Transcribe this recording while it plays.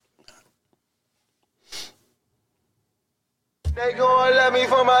They gon' let me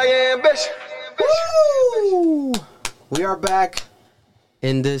for my ambition. Woo! We are back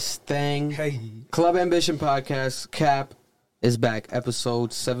in this thing. Hey. Club Ambition Podcast. Cap is back.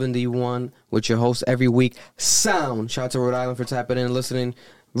 Episode 71 with your host every week. Sound. Shout out to Rhode Island for tapping in and listening.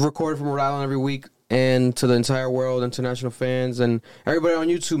 Recorded from Rhode Island every week. And to the entire world, international fans, and everybody on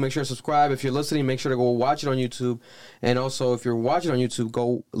YouTube, make sure to subscribe. If you're listening, make sure to go watch it on YouTube. And also, if you're watching on YouTube,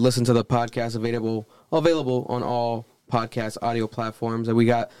 go listen to the podcast available on all podcast audio platforms. And we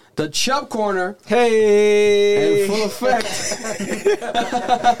got the Chubb Corner. Hey! In full effect.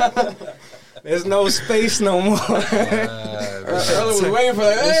 There's no space no more. Earlier was waiting for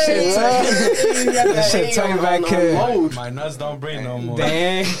that. This shit turn back here. My nuts don't breathe no more.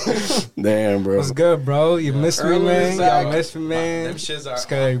 Damn, bro. What's good, bro? You missed me, man. Y'all missed me, man. Them shits are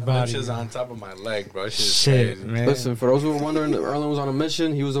everybody, them shits on top of my leg, bro. Shit, crazy. Man. Listen, for those who were wondering, Erlen was on a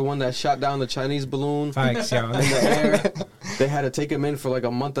mission. He was the one that shot down the Chinese balloon Thanks, y'all. in the air. They had to take him in for like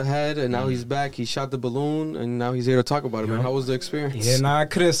a month ahead, and now he's back. He shot the balloon, and now he's here to talk about it, man. How was the experience? Yeah, I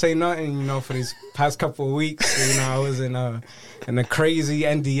couldn't say nothing, for these past couple of weeks. I was in a crazy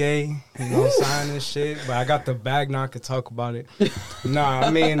NDA, signing shit. But I got the bag now. I could talk about it.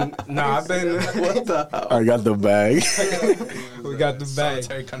 I've been. What the hell? I got the bag. We got the bag.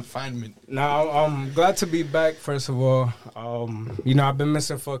 Solitary confinement. Now, I'm glad to be back, first of all. I've been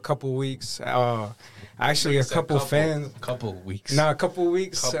missing for a couple weeks. Actually, a couple fans. Couple weeks. A couple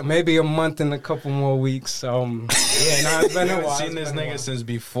weeks. Maybe a month and a couple more weeks. It's been a while. I've seen this nigga since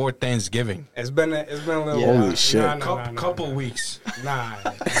before Thanksgiving. It's been a little while. Holy shit. Couple weeks.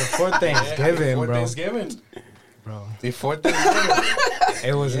 Before Thanksgiving, before bro. Thanksgiving. Bro. Before Thanksgiving.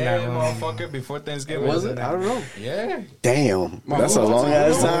 It wasn't that long. Motherfucker, before Thanksgiving. Was it? I don't know. Yeah. Damn. That's a long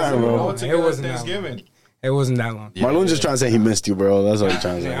ass time, bro. It wasn't Thanksgiving. It wasn't that long. Yeah, Marlon's just trying to say he missed you, bro. That's what he's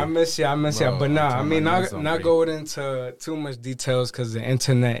trying to say. I miss you. But not going into too much details because the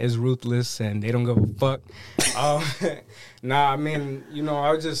internet is ruthless and they don't give a fuck. I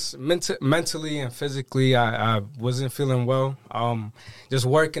was just mentally and physically, I wasn't feeling well. Just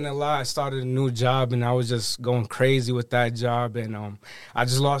working a lot. I started a new job and I was just going crazy with that job. And I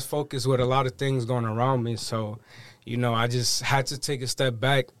just lost focus with a lot of things going around me. So, I just had to take a step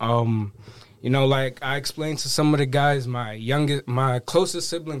back. Like I explained to some of the guys, my closest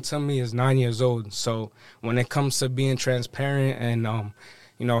sibling to me is 9 years old. So when it comes to being transparent and,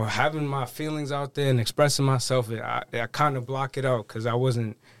 having my feelings out there and expressing myself, I kind of block it out because I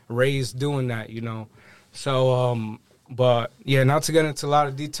wasn't raised doing that, So, but yeah, not to get into a lot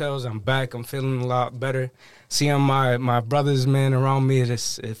of details, I'm back. I'm feeling a lot better. Seeing my brothers, man, around me, it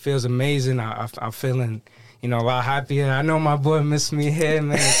feels amazing. I'm feeling, a lot happier. I know my boy missed me here,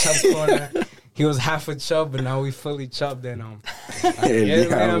 man, Chubb Corner. He was half a chub, but now we fully chubbed. And man,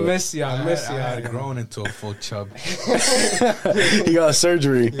 I miss you. I had grown into a full chub. He got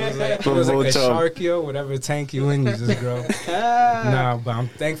surgery. It was like a shark, whatever tank you in, you just grow. But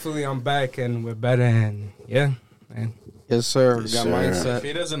thankfully I'm back and we're better. And yeah, man. Yes, sir. Got mindset. If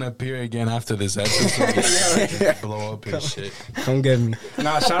he doesn't appear again after this episode, blow up his shit. Come get me.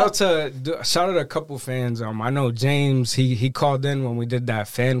 Shout out to a couple fans. I know James. He called in when we did that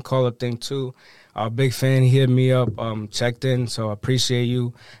fan call up thing too. A big fan. He hit me up. Checked in. So I appreciate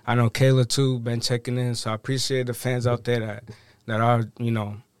you. I know Kayla too. Been checking in. So I appreciate the fans out there that are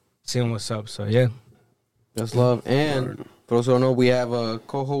seeing what's up. So yeah, that's love. And for those who don't know, we have a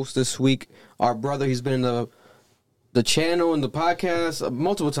co-host this week. Our brother. He's been in the channel and the podcast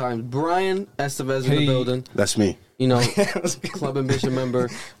multiple times. Brian Estevez in the building. That's me. Club Ambition member.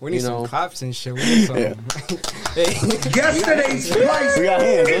 We need some claps and shit. We need some. Yesterday's flight. We got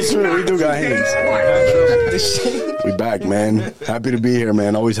hands. That's true. We do got hands. We back, man. Happy to be here,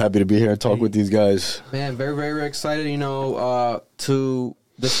 man. Always happy to be here and talk with these guys. Man, very, very excited, to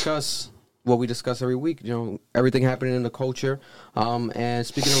discuss what we discuss every week, everything happening in the culture. And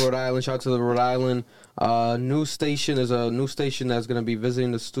speaking of Rhode Island, shout out to the Rhode Island news station. There's a news station that's going to be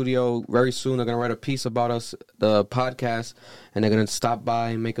visiting the studio very soon. They're going to write a piece about us, the podcast, and they're going to stop by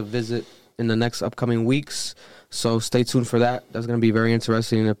and make a visit in the next upcoming weeks. So stay tuned for that. That's going to be very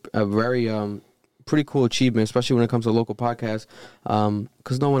interesting and a very pretty cool achievement, especially when it comes to local podcasts,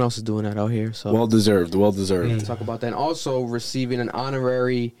 because no one else is doing that out here. So well deserved. Talk about that. And also receiving an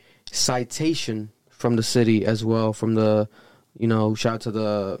honorary citation from the city as well, from the, shout out to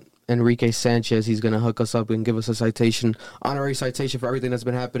the Enrique Sanchez. He's going to hook us up and give us a honorary citation for everything that's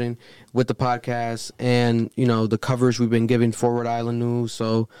been happening with the podcast and, the coverage we've been giving for Rhode Island news.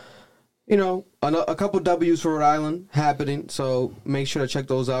 So you know, a couple W's for Rhode Island happening. So make sure to check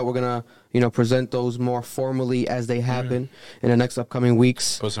those out. We're gonna, you know, present those more formally as they happen in the next upcoming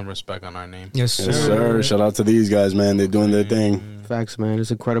weeks. Put some respect on our name. Yes, sir. Yes, sir. Shout out to these guys, man. They're doing their thing. Facts, man.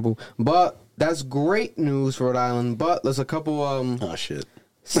 It's incredible. But that's great news for Rhode Island. But there's a couple Oh shit.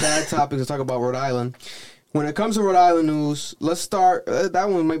 sad topics to talk about Rhode Island. When it comes to Rhode Island news, let's start. That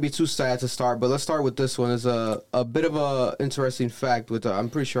one might be too sad to start, but let's start with this one. It's a bit of a interesting fact. With I'm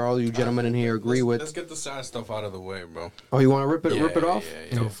pretty sure all you gentlemen in here agree with. Let's get the sad stuff out of the way, bro. Oh, you want to rip it off?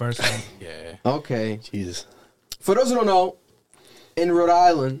 No, first one. Yeah. Okay. Jesus. For those who don't know, in Rhode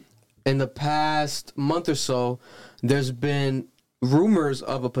Island, in the past month or so, there's been rumors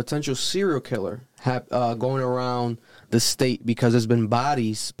of a potential serial killer going around the state because there's been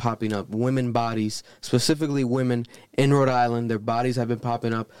bodies popping up, women bodies, specifically women in Rhode Island. Their bodies have been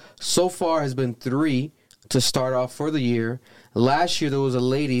popping up. So far has been 3 to start off for the year. Last year there was a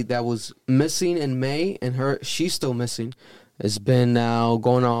lady that was missing in May, and she's still missing. It's been now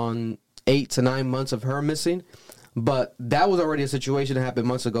going on 8 to 9 months of her missing. But that was already a situation that happened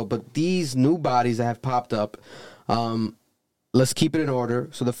months ago. But these new bodies that have popped up, let's keep it in order.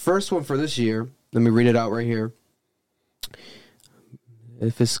 So the first one for this year, let me read it out right here.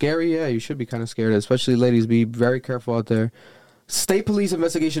 If it's scary, yeah, you should be kind of scared, especially ladies. Be very careful out there. State police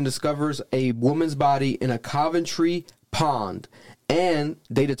investigation discovers a woman's body in a Coventry pond, and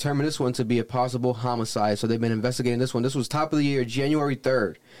they determined this one to be a possible homicide. So they've been investigating this one. This was top of the year, January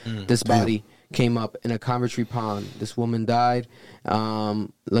 3rd. This body came up in a Coventry pond. This woman died.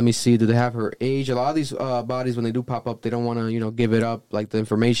 Let me see. Do they have her age? A lot of these bodies, when they do pop up, they don't want to, you know, give it up, like the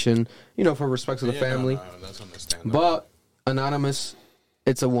information, you know, for respect to the family. No, that's understandable. But anonymous,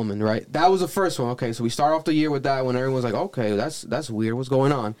 it's a woman, right? That was the first one. Okay, so we start off the year with that when everyone's like, okay, that's weird. What's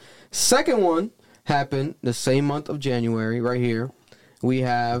going on? Second one happened the same month of January, right here. We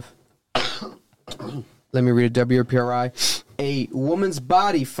have, let me read it, WPRI. A woman's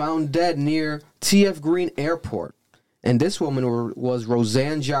body found dead near TF Green Airport. And this woman was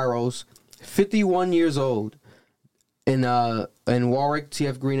Roseanne Jaros, 51 years old. In Warwick,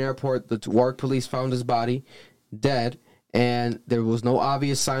 TF Green Airport, the Warwick police found his body dead, and there was no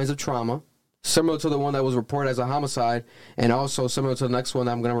obvious signs of trauma, similar to the one that was reported as a homicide, and also similar to the next one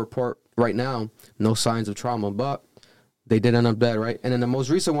that I'm going to report right now, no signs of trauma, but they did end up dead, right? And then the most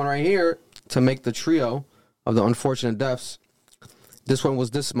recent one right here, to make the trio of the unfortunate deaths, this one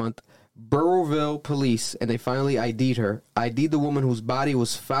was this month, Burrowville police, and they finally ID'd her, ID'd the woman whose body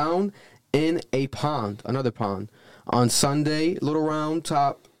was found in a pond, another pond, on Sunday, Little Round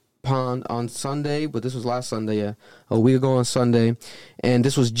Top Pond on Sunday, but this was last Sunday, yeah, a week ago on Sunday, and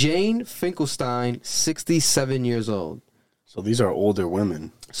this was Jane Finkelstein, 67 years old. So these are older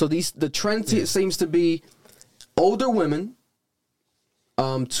women. So the trend seems to be older women.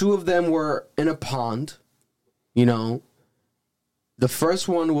 2 of them were in a pond, you know. The first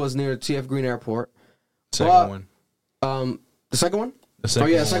one was near TF Green Airport. Second one. The second one? The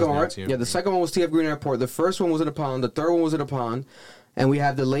second one, right? Yeah, the second one was TF Green Airport. The first one was in a pond. The third one was in a pond. And we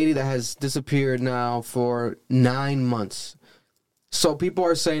have the lady that has disappeared now for 9 months. So people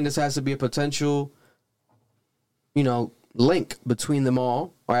are saying this has to be a potential, you know, link between them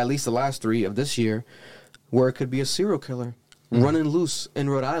all, or at least the last 3 of this year, where it could be a serial killer running loose in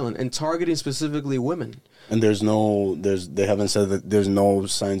Rhode Island and targeting specifically women. And they haven't said that there's no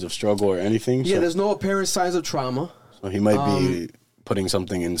signs of struggle or anything. Yeah, there's no apparent signs of trauma. So he might be putting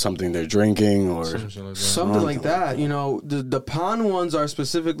something in something they're drinking or something like that. You know, the pond ones are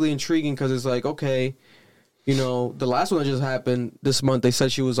specifically intriguing because it's like, okay, you know, the last one that just happened this month, they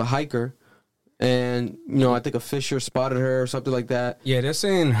said she was a hiker. And, you know, I think a fisher spotted her or something like that. Yeah, they're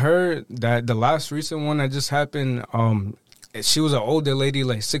saying that the last recent one that just happened, she was an older lady,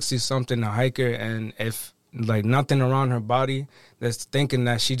 like 60-something, a hiker, and if, like, nothing around her body, that's thinking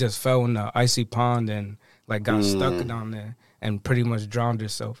that she just fell in the icy pond and, like, got stuck down there and pretty much drowned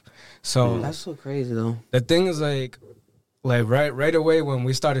herself. So that's so crazy, though. The thing is, like right away when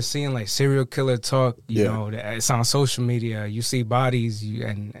we started seeing, like, serial killer talk, you know, it's on social media. You see bodies,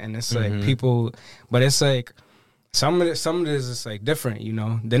 and it's, like, people, but it's, like, some of this is, like, different, you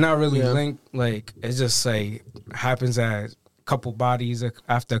know. They're not really linked. Like, it's just, like, happens at couple bodies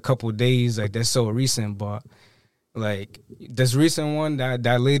after a couple days, like they're so recent. But like this recent one,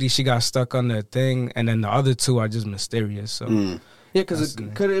 that lady, she got stuck on the thing, and then the other 2 are just mysterious. So yeah, because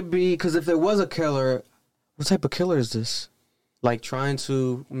could it be because if there was a killer, what type of killer is this? Like trying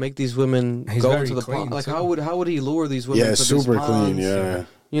to make these women go into the pond. Like how would he lure these women? Yeah, to super these clean. ponds? Yeah,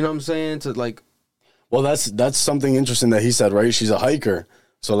 you know what I'm saying? To like, well, that's something interesting that he said. Right, she's a hiker.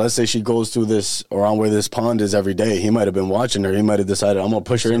 So let's say she goes through this around where this pond is every day. He might have been watching her. He might have decided, I'm gonna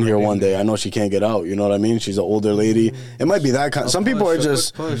push her in here one day. I know she can't get out. You know what I mean? She's an older lady. It might be that kind. Some people are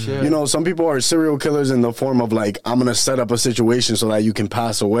just, you know, some people are serial killers in the form of like, I'm gonna set up a situation so that you can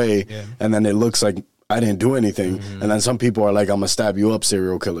pass away, and then it looks like I didn't do anything. And then some people are like, I'm gonna stab you up,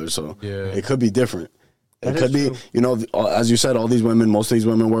 serial killers. So it could be different. It could be, you know, as you said, all these women, most of these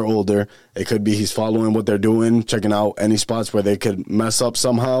women were older. It could be he's following what they're doing, checking out any spots where they could mess up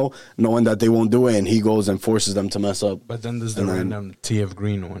somehow, knowing that they won't do it, and he goes and forces them to mess up. But then there's the random TF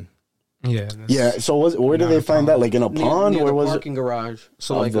Green one. Yeah. So where did they find that? Like in a pond, near or the was parking garage?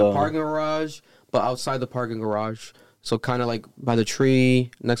 So like a parking garage, but outside the parking garage. So kind of like by the tree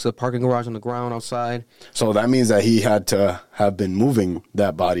next to the parking garage on the ground outside. So that means that he had to have been moving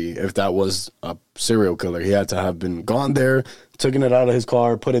that body. If that was a serial killer, he had to have been gone there, taken it out of his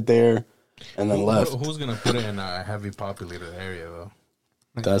car, put it there, and then left. Who's gonna put it in a heavy populated area though?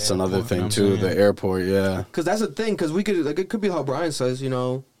 That's another thing too. The airport, yeah. Because that's the thing. Because we could, like, it could be how Brian says. You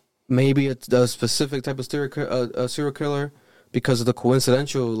know, maybe it's a specific type of serial killer because of the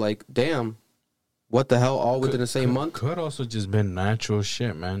coincidental. Like, damn. What the hell? All within the same month? Could also just been natural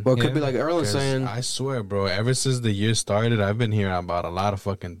shit, man. Well, it could be like Erlen saying. I swear, bro. Ever since the year started, I've been hearing about a lot of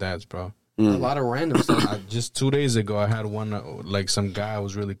fucking deaths, bro. A lot of random stuff. Just 2 days ago, I had one, like some guy I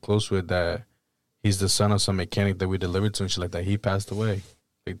was really close with that he's the son of some mechanic that we delivered to and shit like that. He passed away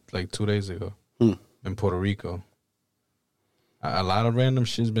like 2 days ago in Puerto Rico. A lot of random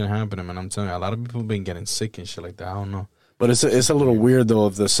shit's been happening, man. I'm telling you, a lot of people been getting sick and shit like that. I don't know. But it's a little weird though.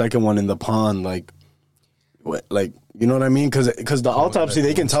 Of the second one in the pond, like you know what I mean? Because the autopsy,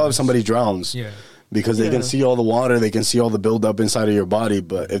 they can tell if somebody drowns. Yeah. Because they can see all the water, they can see all the buildup inside of your body.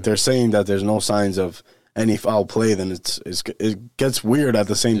 But if they're saying that there's no signs of any foul play, then it gets weird at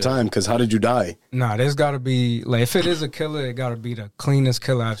the same time. Because how did you die? Nah, there's got to be, like, if it is a killer, it got to be the cleanest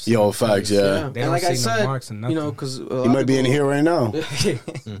killer I've seen. Yo, facts, yeah. They don't like I said, no marks and nothing. You know, because he might be in here right now. Oh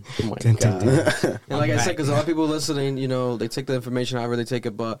my God. And like I said, because a lot of people listening, you know, they take the information however they take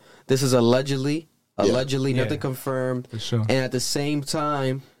it, but this is allegedly, nothing confirmed. For sure. And at the same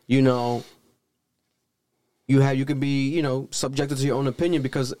time, you know, you can be, you know, subjected to your own opinion,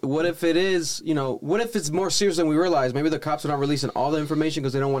 because what if it is, you know, what if it's more serious than we realize? Maybe the cops are not releasing all the information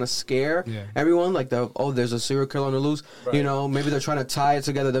because they don't want to scare everyone. Like, there's a serial killer on the loose. Right. You know, maybe they're trying to tie it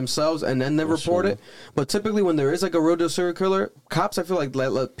together themselves and then they report it. But typically when there is like a real serial killer, cops, I feel like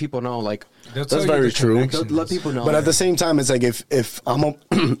let people know, like, that's very true. Let people know. But at the same time, it's like if I'm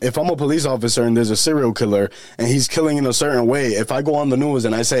a police officer and there's a serial killer and he's killing in a certain way, if I go on the news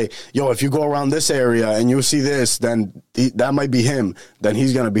and I say, yo, if you go around this area and you see this, then that might be him. Then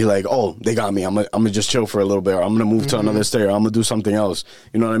he's gonna be like, oh, they got me. I'm gonna just chill for a little bit, or I'm gonna move to another state, or I'm gonna do something else.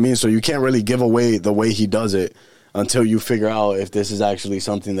 You know what I mean? So you can't really give away the way he does it until you figure out if this is actually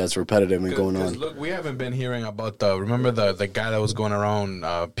something that's repetitive and going on. Look, we haven't been hearing about remember the guy that was going around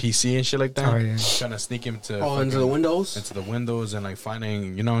PC and shit like that? Oh, yeah. Trying to sneak him to into the windows? Into the windows and like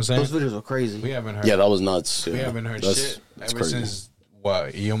finding, you know what I'm saying? Those videos are crazy. We haven't heard. Yeah, that was nuts. We haven't heard shit ever since,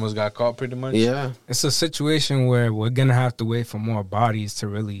 he almost got caught pretty much? Yeah. It's a situation where we're going to have to wait for more bodies to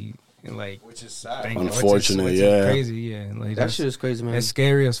really, like, which is sad. Unfortunately, which is crazy, yeah. Like, that shit is crazy, man. It's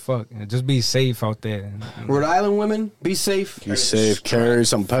scary as fuck. Just be safe out there. Rhode Island women, be safe. Be safe. Carry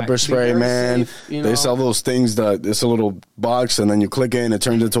some pepper spray, man. Safe, you know? They sell those things that it's a little box and then you click it and it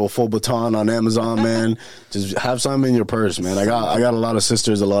turns into a full baton on Amazon, man. Just have some in your purse, man. I got a lot of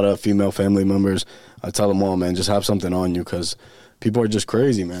sisters, a lot of female family members. I tell them all, man, just have something on you, because people are just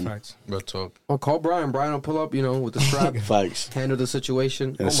crazy, man. Facts. Real talk. Or call Brian. Brian will pull up, you know, with the strap. Facts. Handle the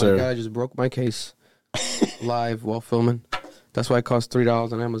situation. Yes, oh my sir. God, I just broke my case live while filming. That's why it cost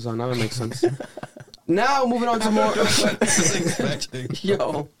 $3 on Amazon. Now it makes sense. Now moving on to more.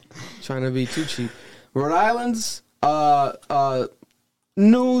 Yo, trying to be too cheap. Rhode Island's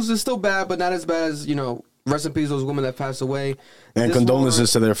news is still bad, but not as bad as, you know. Rest in peace, those women that passed away. And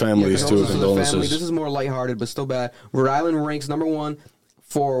condolences to their families, too. Condolences. This is more lighthearted, but still bad. Rhode Island ranks #1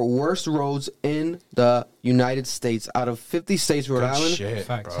 for worst roads in the United States. Out of 50 states, Rhode Island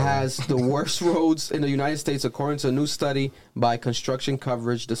has the worst roads in the United States, according to a new study by Construction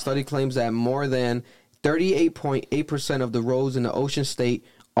Coverage. The study claims that more than 38.8% of the roads in the Ocean State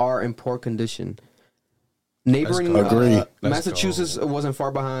are in poor condition. Neighboring Massachusetts wasn't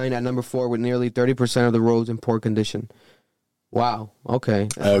far behind at #4 with nearly 30% of the roads in poor condition. Wow. Okay.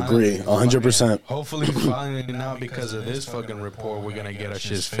 I agree. 100%. Hopefully, finally now, because of this fucking report, we're gonna get our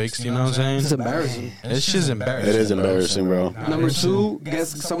shit fixed. You know what I'm saying? It's embarrassing. It's just embarrassing. It is embarrassing, bro. #2.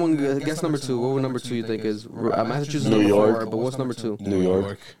 Guess #2. What would #2 you think is? Massachusetts New York. #4, but what's #2? New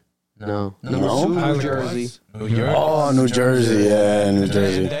York. No. Number 2, New Jersey. New York. Oh, New Jersey. Yeah, New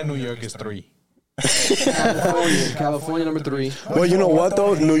Jersey. And then New York is 3. California number 3. Well, you know what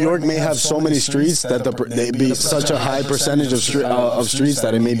though? New York may have so many streets that they be such a high percentage of streets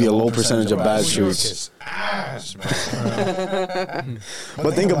that it may be a low percentage of bad streets.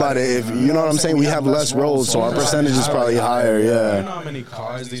 But think about it. If you know what I'm saying, we have less roads, so our percentage is probably higher. Yeah. You know how many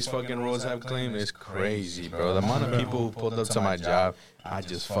cars these fucking roads have claimed? It's crazy, bro. The amount of people who pulled up to my job, I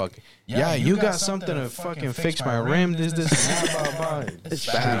just fucking, yeah, you got something to fucking fix my rim, this, and that, blah. It's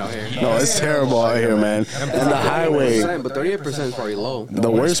bad out here. No, it's terrible out here, man. And the highway. But 38% is probably low.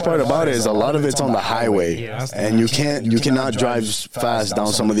 The worst part about it is a lot of it's on the highway, and you cannot drive fast down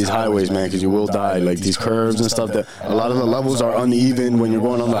some of these highways, man, because you will die. Like these curves and stuff. That a lot of the levels are uneven when you're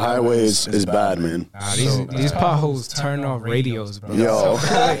going on the highway. It's bad, man. These potholes turn off radios, bro. Yo,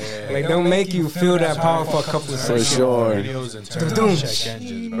 like they'll make you feel that power for a couple of seconds. For sure. Radios and check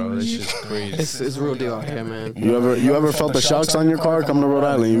engines, bro. It's just crazy. It's real deal out here, man. You ever felt the shocks on your car? Come to Rhode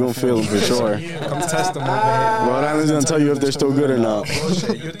Island, you're gonna feel them for sure. Come test them over here. Rhode Island's gonna tell you if they're still good or not.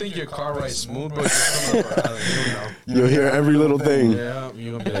 Bullshit. You think your car rides smooth, bro? You'll hear every little thing. Yeah,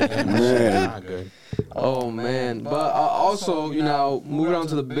 you're gonna be like, damn, Man. this shit not good. Oh man, but also, moving on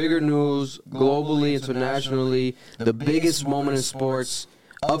to the bigger news globally, internationally, the biggest moment in sports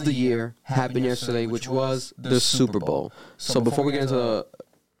of the year happened yesterday, which was the Super Bowl. So before we get into the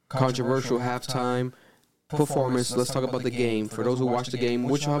controversial halftime performance, let's talk about the game. For those who watched the game,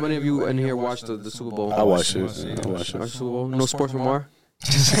 how many of you in here watched the Super Bowl? I watched it. Watched the Super Bowl? No sports from Mar?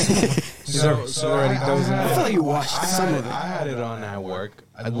 She's already dozing I off. feel like you watched some of it. I had it on at work.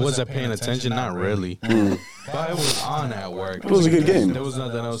 Was I paying attention? Not really. But it was on at work. It was a good game. There was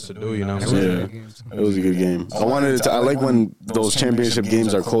nothing else to do, you know what I'm saying? Yeah, it was a good game. I like when those championship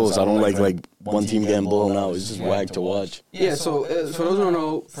games are close. I don't like one team getting blown out. It's just whack to watch. Yeah, so for those who don't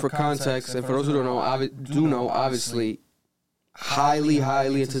know, for context, and for those who don't know, obviously, highly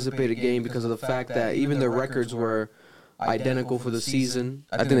anticipated game because of the fact that even their records were identical for the season.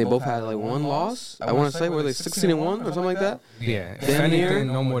 I think they both had like one loss. I want to say were they 16-1 or something like that. Yeah, if Damn near. anything,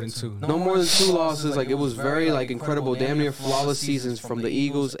 no more than 2. No more than 2 losses. Like it was very like incredible, damn near flawless seasons from the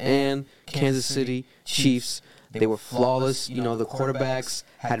Eagles and Kansas City Chiefs. They were flawless. The quarterbacks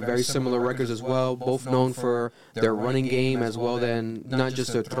had very similar records as well, both known for their running game as well, then not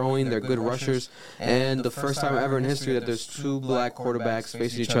just their throwing, they're good rushers. And the first time ever in history that there's 2 black quarterbacks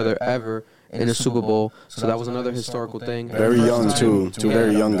facing each other ever in a Super Bowl. So that was another historical thing. Very young, too. 2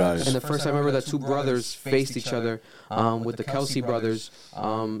 very young guys. And the first time ever that 2 brothers faced each other with the Kelsey brothers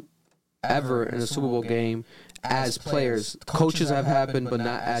ever in a Super Bowl game. As players, coaches have happened, but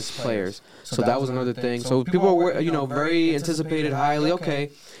not as players. So that was another thing. So people were, very anticipated, highly okay.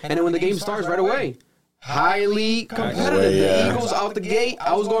 And then when the game starts, right away, highly competitive. The Eagles out the gate.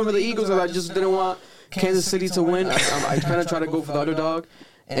 I was going for the Eagles, and I just didn't want Kansas City to win. I kind of try to go for the underdog.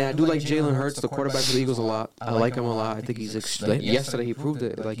 And I do like Jalen Hurts, the quarterback for the Eagles, a lot. I like him a lot. I think he's yesterday he proved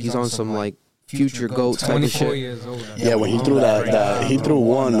it. Like he's on some like future GOAT type of 24 shit. years old. Yeah, when he threw he threw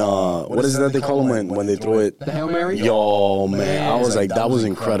one, what is that they call him when they throw it? The Hail Mary? Yo, man, I was like, that was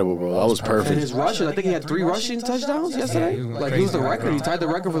incredible, bro. That was And perfect. his rushes, I think he had 3 rushing touchdowns yesterday. Like, he was the record. He tied the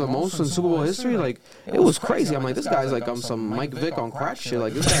record for the most in Super Bowl history. Like, it was crazy. I'm like, this guy's like, I'm some Mike Vick on crack shit.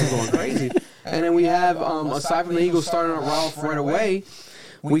 Like, this guy's going crazy. And then we have, aside from the Eagles starting out Ralph right away,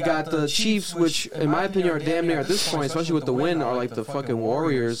 we got the Chiefs, which, in my opinion, are damn near at this point, especially with the win, are like the fucking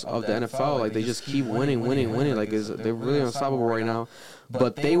Warriors of the NFL. Like, they just keep winning. Like, they're really unstoppable right now.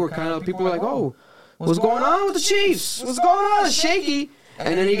 But they were kind of, people were like, oh, what's going on with the Chiefs? What's going on? It's shaky.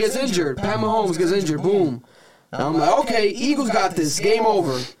 And then he gets injured. Pat Mahomes gets injured. Boom. And I'm like, okay, Eagles got this. Game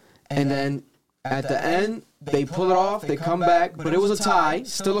over. And then at the end, they pull it off. They come back. But it was a tie.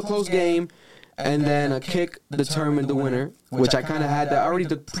 Still a close game. And then a kick determined the winner, which I kind of had that. I already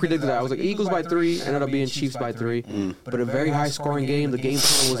predicted that. I was like, Eagles by 3, ended up being Chiefs by 3. But a very high-scoring game. The game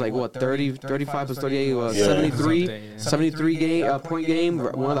total was like, what, 35 plus 38, 73 point game.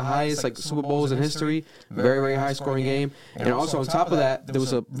 One of the highest like Super Bowls in history. Very, very high-scoring game. And also on top of that, there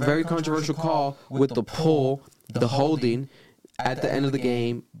was a very controversial call with the pull, the holding, at the end of the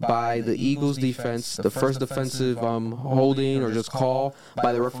game by the Eagles defense, the first defensive holding or just call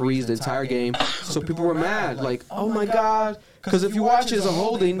by the referees the entire game. So people were mad, like, oh my God. Because if you watch it, it's a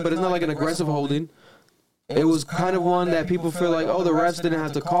holding, but it's not like an aggressive holding. It was kind of one that people feel like, oh, the refs didn't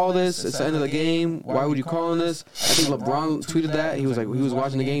have to call this. It's the end of the game. Why would you call on this? I think LeBron tweeted that. He was like, he was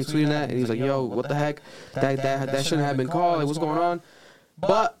watching the game, tweeting that, and he was like, yo, what the heck? That shouldn't have been called. Like, what's going on?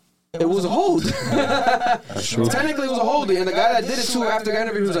 But it was a hold. Technically, it was a holding. And the guy that did it, too, after the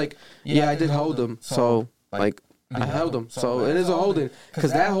interview, he was like, yeah, I did hold him. So, like, I held him. So it is a holding.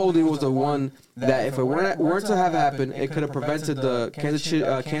 Because that holding was the one that if it weren't to have happened, it could have prevented the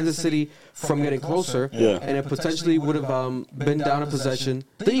Kansas City from getting closer. Yeah. And it potentially would have been down in possession.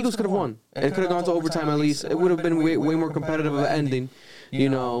 The Eagles could have won. It could have gone to overtime at least. It would have been way more competitive of an ending. You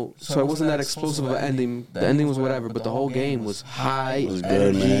know, so it wasn't that explosive of an ending. The ending was whatever, but the whole game was high. It was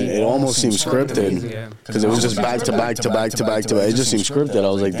good, man. It almost seemed scripted because it was just back to back to back to back to back. It just seemed scripted. I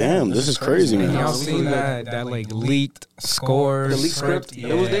was like, damn, this is crazy, man. Y'all seen that like leaked scores? The leaked script? Yeah,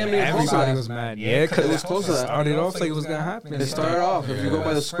 it was damn near close to that. Everybody was mad. Yeah, because it was close to that. Started off like it was gonna happen. It started off, if you go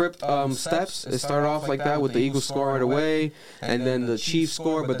by the script steps, it started off like that with the Eagles score right away, and then the Chiefs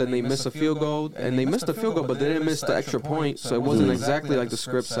score, but then they missed a field goal, and they missed the field goal, but they didn't miss the extra point, so it wasn't exactly like the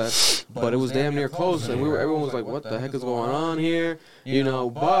script said. But it was damn near close, and everyone was like, "What the heck is going on here?" You know.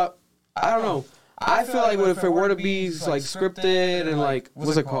 But I don't know. I feel like if it were to be like scripted and like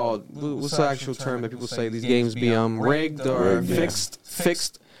what's it called? What's the actual term that people say these games be rigged or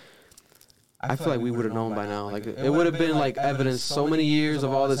fixed? I feel like we would have known by now. Like it would have been like evidence. So many years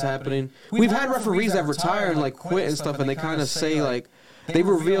of all this happening. We've had referees that retire and like quit and stuff, and they kind of say like they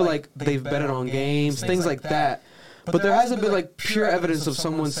reveal like they've betted on games, things like that. But there hasn't been like pure evidence of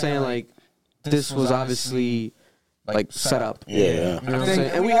someone saying like this was obviously like set up. Yeah. You know what I'm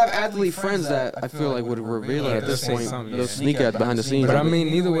saying? And we have athlete friends that I feel like would reveal it at this point. They'll sneak at behind the scenes. But I mean,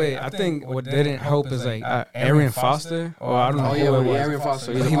 either way, I think what didn't help is like Arian Foster, or I don't know. Oh yeah, Arian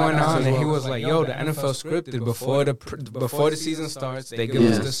Foster. He went on and he was like, "Yo, the NFL scripted before the season starts. They give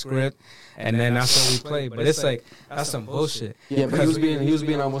us the script, and then that's what we play." But it's like that's some bullshit. Yeah, but he was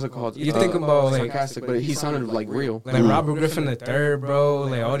being on what's it called? You think about like sarcastic, but he sounded like real. Like Robert Griffin III, bro.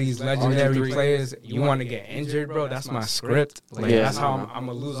 Like all these legendary players. You want to get injured, bro? That's my script. Like that's how I'm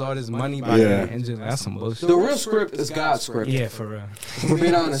gonna lose all this money by getting injured. That's some bullshit. The real script is God's script. Yeah, for real. We're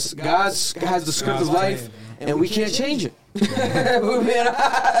being honest. God has the script of life, and we can't change it. We're being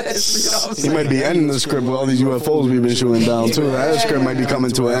honest. He might be ending the script with all these UFOs we've been shooting down too. That script might be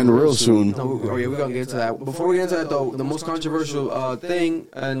coming to an end real soon. Oh yeah, we're gonna get into that. Before we get into that though, the most controversial thing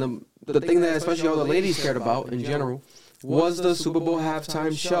and the thing that especially all the ladies cared about in general was the Super Bowl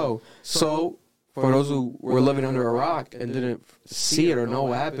halftime show. So for those who were living under a rock and didn't see it or know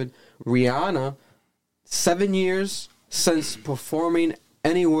what happened, Rihanna, 7 years since performing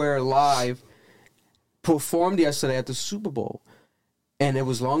anywhere live, performed yesterday at the Super Bowl. And it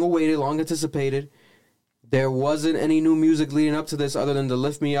was long awaited, long anticipated. There wasn't any new music leading up to this other than the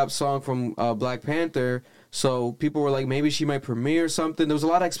Lift Me Up song from Black Panther. So people were like, maybe she might premiere something. There was a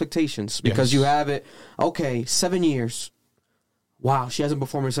lot of expectations because you have it. Okay, 7 years. Wow, she hasn't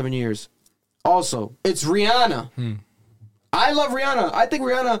performed in 7 years. Also, it's Rihanna. I love Rihanna. I think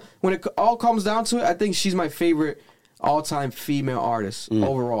Rihanna, when it all comes down to it, I think she's my favorite all-time female artist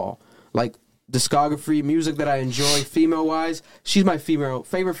overall. Like, discography, music that I enjoy female-wise, she's my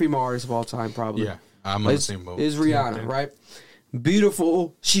favorite female artist of all time, probably. Yeah, I'm on the same boat. Is Rihanna, right?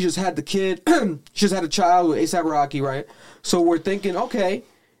 Beautiful. She just had the kid. She just had a child with A$AP Rocky, right? So we're thinking, okay,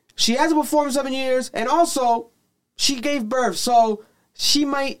 she hasn't performed in 7 years, and also, she gave birth, so she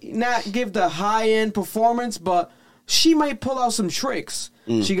might not give the high-end performance, but she might pull out some tricks.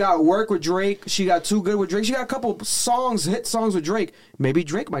 She got work with Drake. She got Too Good with Drake. She got a couple songs, hit songs with Drake. Maybe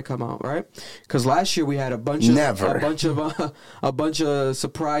Drake might come out, right? Because last year we had a bunch of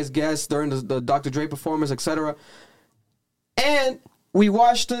surprise guests during the Dr. Dre performance, etc. And we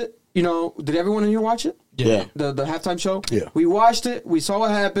watched it. You know, did everyone in here watch it? Yeah. The halftime show? Yeah. We watched it. We saw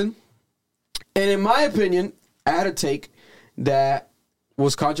what happened. And in my opinion, I had a take that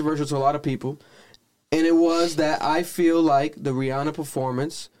was controversial to a lot of people. And it was that I feel like the Rihanna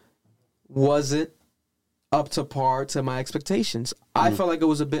performance wasn't up to par to my expectations. I felt like it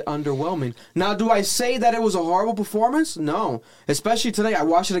was a bit underwhelming. Now, do I say that it was a horrible performance? No. Especially today. I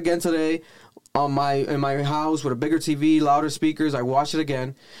watched it again today in my house with a bigger TV, louder speakers. I watched it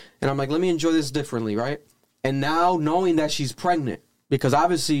again. And I'm like, let me enjoy this differently, right? And now knowing that she's pregnant, because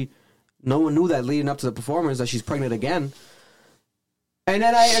obviously no one knew that leading up to the performance that she's pregnant again. And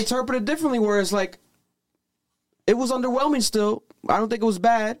then I interpret it differently where it's like, it was underwhelming still. I don't think it was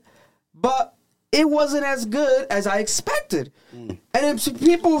bad. But it wasn't as good as I expected. And then some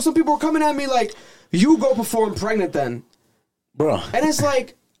people were coming at me like, you go perform pregnant then. Bro. And it's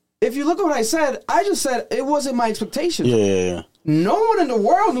like, if you look at what I just said it wasn't my expectation. Yeah. No one in the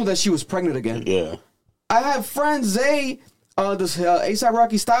world knew that she was pregnant again. Yeah. I have friends, Zay, this A$AP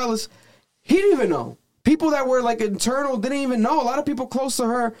Rocky stylist, he didn't even know. People that were like internal didn't even know. A lot of people close to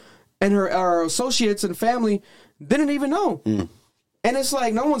her and her associates and family didn't even know. And it's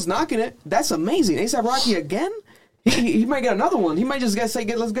like, no one's knocking it. That's amazing. A$AP Rocky again? He might get another one. He might just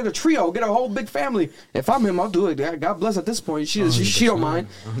let's get a trio, get a whole big family. If I'm him, I'll do it. God bless at this point. She don't mind.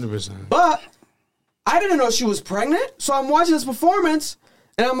 100%. But I didn't know she was pregnant, so I'm watching this performance,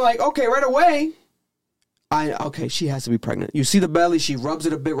 and I'm like, okay, right away, she has to be pregnant. You see the belly, she rubs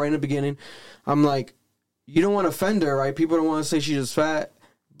it a bit right in the beginning. I'm like, you don't want to offend her, right? People don't want to say she's just fat.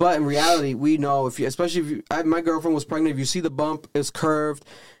 But in reality, we know, especially if my girlfriend was pregnant, if you see the bump, it's curved.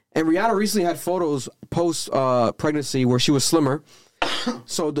 And Rihanna recently had photos post-pregnancy where she was slimmer.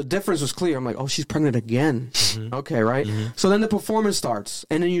 So the difference was clear. I'm like, oh, she's pregnant again. Mm-hmm. Okay, right? Mm-hmm. So then the performance starts.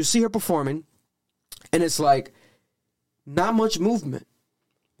 And then you see her performing. And it's like, not much movement.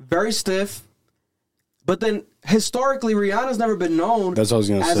 Very stiff. But then, historically, Rihanna's never been known as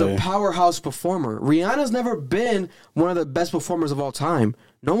a powerhouse performer. Rihanna's never been one of the best performers of all time.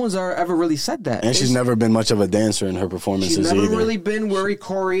 No one's ever really said that. And she's never been much of a dancer in her performances either. She's never really been very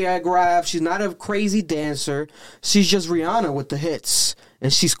choreographed. She's not a crazy dancer. She's just Rihanna with the hits.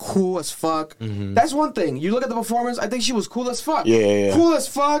 And she's cool as fuck. Mm-hmm. That's one thing. You look at the performance, I think she was cool as fuck. Yeah. Cool as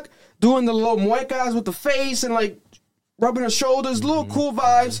fuck. Doing the little muecas with the face and like rubbing her shoulders. Little cool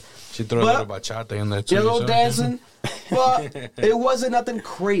vibes. She threw a little bachata in there too. Yeah, a little dancing. But it wasn't nothing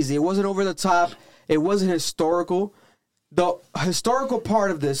crazy. It wasn't over the top. It wasn't historical. The historical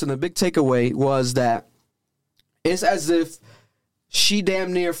part of this and the big takeaway was that it's as if she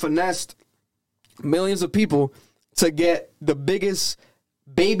damn near finessed millions of people to get the biggest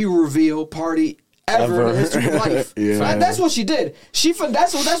baby reveal party ever in the history of life. Yeah. That's what she did.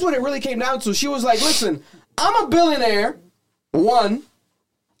 That's what it really came down to. She was like, listen, I'm a billionaire. One,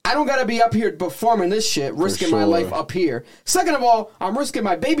 I don't got to be up here performing this shit, risking my life up here. Second of all, I'm risking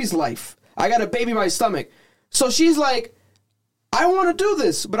my baby's life. I got a baby in my stomach. So she's like, I want to do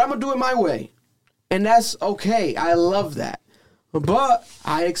this, but I'm going to do it my way. And that's okay. I love that. But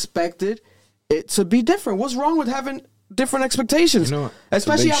I expected it to be different. What's wrong with having different expectations? You know,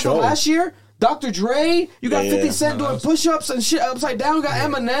 especially after last year, Dr. Dre, you got 50 Cent doing push-ups and shit upside down. You got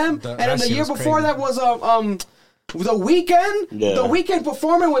Eminem. And then the year before that was The Weeknd. Yeah. The Weeknd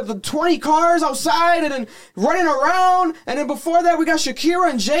performing with the 20 cars outside and then running around. And then before that, we got Shakira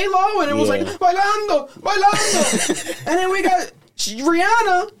and J-Lo. And it was like, bailando, bailando. And then we got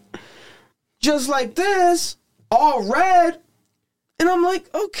Rihanna just like this, all red. And I'm like,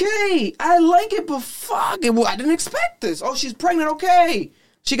 okay, I like it, but fuck it. Well, I didn't expect this. Oh, she's pregnant, okay.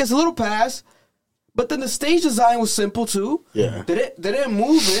 She gets a little pass. But then the stage design was simple, too. Yeah. They didn't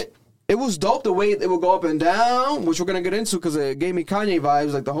move it. It was dope the way it would go up and down, which we're going to get into because it gave me Kanye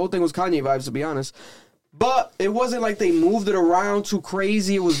vibes. Like, the whole thing was Kanye vibes, to be honest. But it wasn't like they moved it around too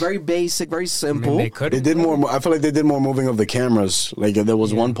crazy. It was very basic, very simple. I mean, they did more. I feel like they did more moving of the cameras. Like, there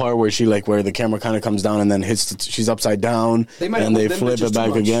was one part where where the camera kind of comes down and then she's upside down, and they flip it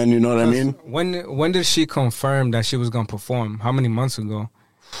back again. You know what I mean? When did she confirm that she was going to perform? How many months ago?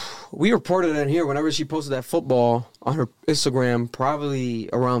 We reported it in here whenever she posted that football on her Instagram, probably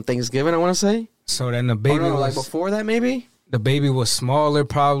around Thanksgiving, I want to say. So then the baby was... like before that, maybe? The baby was smaller,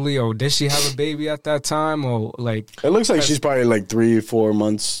 probably, or did she have a baby at that time? Or like... It looks like she's probably like 3-4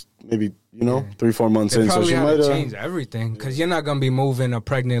 months, maybe, 3-4 months in. So she might have changed everything, because you're not going to be moving a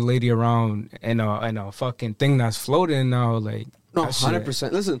pregnant lady around in a fucking thing that's floating now, like... No,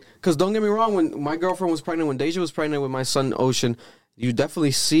 100%. Listen, because don't get me wrong, when my girlfriend was pregnant, when Deja was pregnant with my son, Ocean... You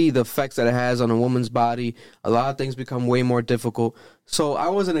definitely see the effects that it has on a woman's body. A lot of things become way more difficult. So I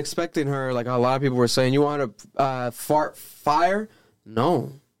wasn't expecting her, like a lot of people were saying, you want her to fart fire?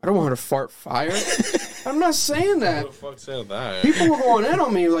 No. I don't want her to fart fire. I'm not saying that. Who the fuck said that? People were going in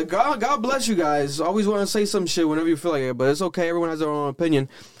on me. Like, God bless you guys. Always want to say some shit whenever you feel like it. But it's okay. Everyone has their own opinion.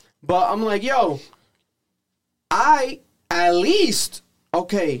 But I'm like, yo, at least,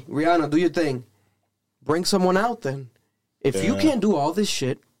 okay, Rihanna, do your thing. Bring someone out then. If you can't do all this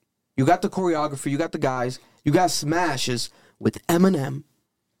shit, you got the choreography, you got the guys, you got smashes with Eminem,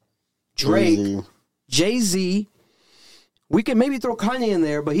 Drake, Jay-Z. We can maybe throw Kanye in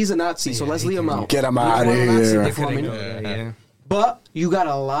there, but he's a Nazi, so let's leave him out. Get him out of here. But you got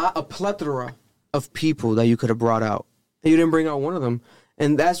a plethora of people that you could have brought out. And you didn't bring out one of them.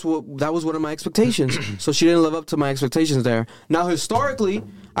 And that was one of my expectations. So she didn't live up to my expectations there. Now, historically,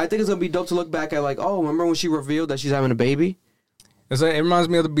 I think it's going to be dope to look back at like, oh, remember when she revealed that she's having a baby? It reminds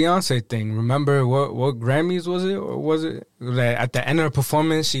me of the Beyonce thing. Remember what Grammys was it? Or was it that at the end of the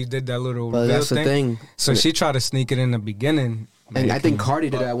performance, she did that little reveal that's the thing. So she tried to sneak it in the beginning. And I think Cardi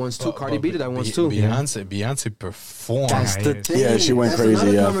did that once too. Cardi B did that once too. Beyonce performed. That's the thing. Yeah, she went That's crazy.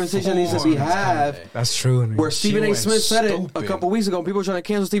 Another conversation needs to be had. That's true. Where Stephen A. Smith said it a couple weeks ago. People were trying to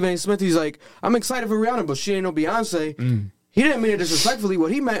cancel Stephen A. Smith. He's like, I'm excited for Rihanna, but she ain't no Beyonce. He didn't mean it disrespectfully.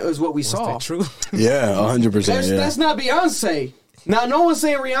 What he meant was what we saw. True. Yeah, 100%. That's not Beyonce. Now, no one's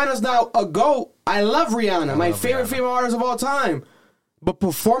saying Rihanna's not a GOAT. I love Rihanna, my favorite female artist of all time. But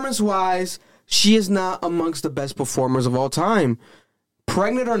performance-wise, she is not amongst the best performers of all time.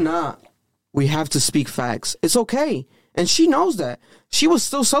 Pregnant or not, we have to speak facts. It's okay. And she knows that. She was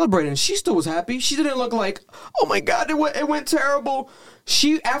still celebrating. She still was happy. She didn't look like, oh my God, it went terrible.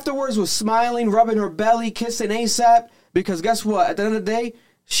 She afterwards was smiling, rubbing her belly, kissing ASAP. Because guess what? At the end of the day,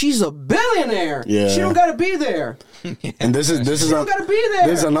 she's a billionaire. Yeah. She don't gotta be there. And this is gotta be there.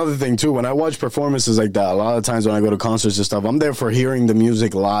 This is another thing too. When I watch performances like that, a lot of times when I go to concerts and stuff, I'm there for hearing the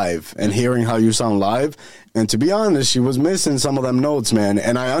music live and hearing how you sound live. And to be honest, she was missing some of them notes, man.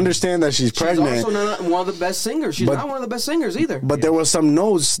 And I understand that she's pregnant. She's also not one of the best singers. She's not one of the best singers either. But there were some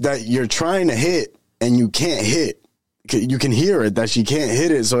notes that you're trying to hit and you can't hit. You can hear it that she can't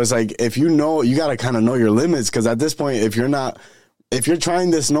hit it. So it's like, if you know, you got to kind of know your limits. Because at this point, if you're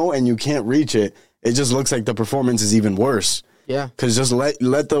trying this note and you can't reach it, it just looks like the performance is even worse. Yeah. Because just let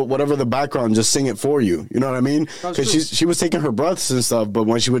the whatever the background just sing it for you. You know what I mean? Because she was taking her breaths and stuff, but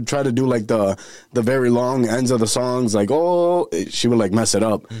when she would try to do like the very long ends of the songs, like she would like mess it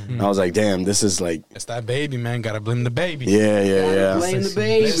up. And I was like, damn, this is like, it's that baby, man. Gotta blame the baby. Yeah. Blame the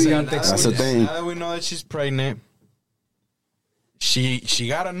baby. That's the thing. Now that we know that she's pregnant, she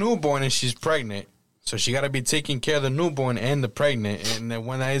got a newborn and she's pregnant, so she got to be taking care of the newborn and the pregnant, and the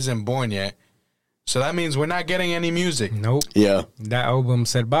one that isn't born yet. So that means we're not getting any music. Nope. Yeah. That album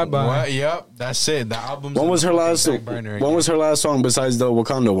said bye-bye. What? Yep, that's it. The album's When was her last song besides the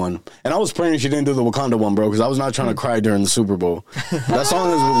Wakanda one? And I was praying she didn't do the Wakanda one, bro, because I was not trying to cry during the Super Bowl. That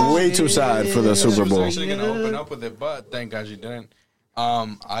song is way too sad for the Super Bowl. She was actually going to open up with it, but thank God she didn't.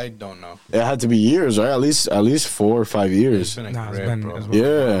 I don't know. It had to be years, right? At least 4 or 5 years. It's been bro.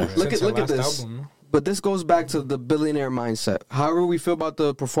 Yeah. Look at this. Album. But this goes back to the billionaire mindset. However we feel about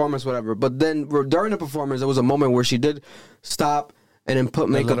the performance, whatever. But then during the performance, there was a moment where she did stop and then put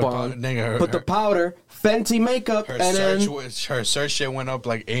makeup on, put the powder, Fenty makeup, and then her search shit went up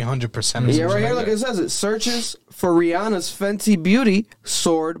like 800%. Yeah, right here, look, it says it. Searches for Rihanna's Fenty Beauty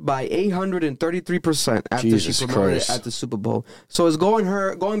soared by 833% after she promoted it at the Super Bowl. So it's going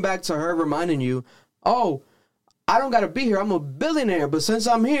back to her reminding you, oh, I don't got to be here. I'm a billionaire, but since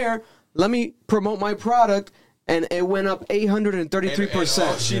I'm here, let me promote my product, and it went up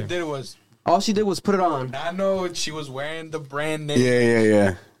 833%. All she did was put it on. I know she was wearing the brand name.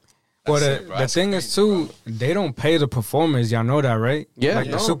 Yeah. Well, the thing is, too, they don't pay the performers. Y'all know that, right? Yeah.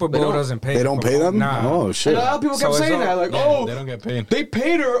 Like, the Super Bowl doesn't pay. They don't pay them? Nah. Oh, shit. And a lot of people kept saying that. Like, they don't get paid. They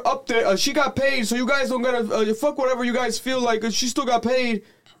paid her up there. She got paid, so you guys don't got to fuck whatever you guys feel like. She still got paid.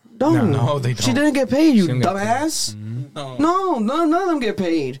 No, they don't. She didn't get paid, you dumbass. No, none of them get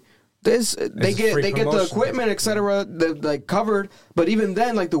paid. They get the equipment, etc. Like covered, but even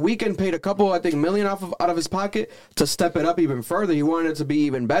then, like The Weeknd paid a couple, I think, million out of his pocket to step it up even further. He wanted it to be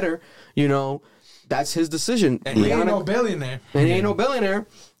even better. You know, that's his decision. And he ain't no billionaire. And he ain't no billionaire.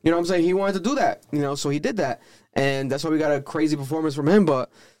 You know what I'm saying? He wanted to do that. You know, so he did that, and that's why we got a crazy performance from him.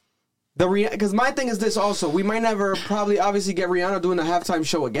 But because my thing is this also, we might never obviously get Rihanna doing the halftime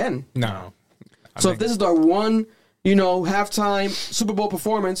show again. No. So if this is our one, halftime Super Bowl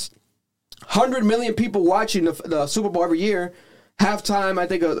performance. 100 million people watching the Super Bowl every year. Halftime, I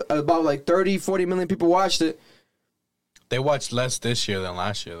think about like 30, 40 million people watched it. They watched less this year than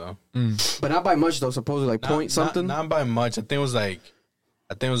last year, though. But not by much, though. Supposedly, like point something. Not by much. I think it was like.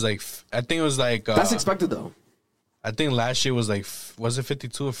 That's expected, though. I think last year was like, was it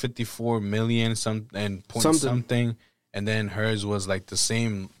 52 or 54 million something? And then hers was like the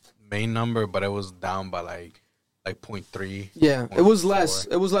same main number, but it was down by like 0.3. Yeah, it was less.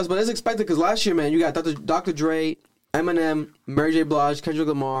 It was less, but it's expected because last year, man, you got Dr. Dre, Eminem, Mary J. Blige, Kendrick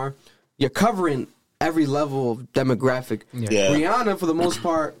Lamar. You're covering every level of demographic. Yeah. Rihanna, for the most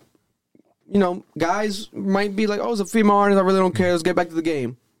part, guys might be like, oh, it's a female artist. I really don't care. Let's get back to the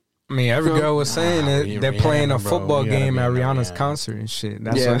game. I mean, every girl was saying that they're playing a football game at Rihanna's concert and shit.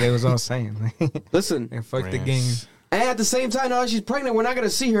 That's what they was all saying. Listen. And fuck the game. And at the same time, now that she's pregnant, we're not going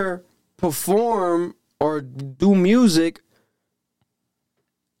to see her perform or do music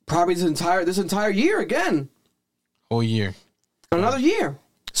probably this entire year again. Whole year. Another year.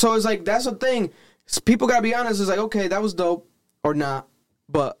 So it's like, that's the thing. People got to be honest. It's like, okay, that was dope or not.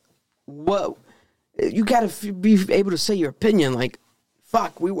 But you got to be able to say your opinion. Like,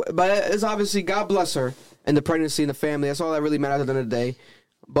 fuck. But it's obviously, God bless her and the pregnancy and the family. That's all that really matters at the end of the day.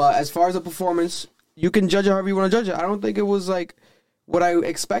 But as far as the performance, you can judge it however you want to judge it. I don't think it was like what I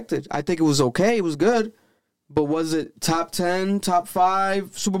expected. I think it was okay. It was good. But was it top 10, top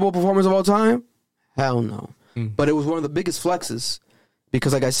 5 Super Bowl performance of all time? Hell no. but it was one of the biggest flexes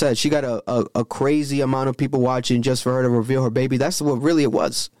because, like I said, she got a crazy amount of people watching just for her to reveal her baby. That's what really it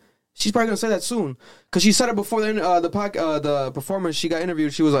was. She's probably gonna say that soon because she said it before the performance. She got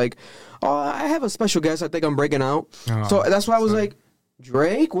interviewed. She was like, "Oh, I have a special guest. I think I'm breaking out." So that's why I was like,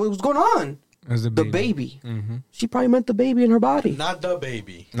 "Drake, what's going on?" The baby. Mm-hmm. She probably meant the baby in her body. Not the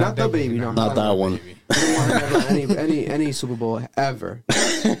baby. Not the baby. No, not that one. I don't want any Super Bowl ever.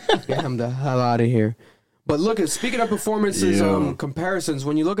 Get him the hell out of here. But look, speaking of performances, comparisons.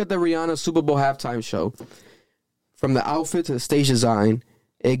 When you look at the Rihanna Super Bowl halftime show, from the outfit to the stage design,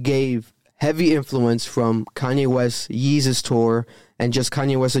 it gave heavy influence from Kanye West's Yeezus tour and just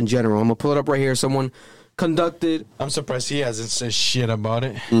Kanye West in general. I'm gonna pull it up right here. Someone conducted. I'm surprised he hasn't said shit about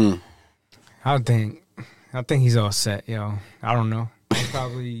it. I think he's all set, yo. I don't know.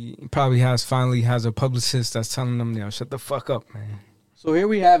 He probably finally has a publicist that's telling him, yo, shut the fuck up, man. So here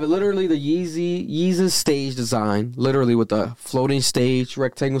we have it, literally the Yeezus stage design, literally with the floating stage,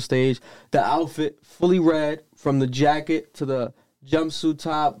 rectangle stage, the outfit fully red from the jacket to the jumpsuit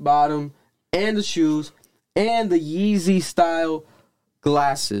top, bottom, and the shoes, and the Yeezy style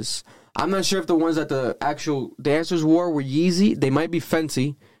glasses. I'm not sure if the ones that the actual dancers wore were Yeezy. They might be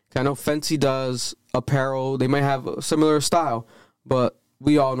Fenty. I know Fenty does apparel. They might have a similar style, but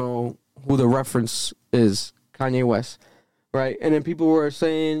we all know who the reference is, Kanye West, right? And then people were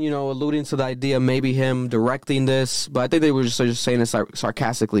saying, alluding to the idea of maybe him directing this, but I think they were just saying it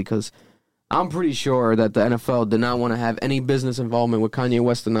sarcastically because I'm pretty sure that the NFL did not want to have any business involvement with Kanye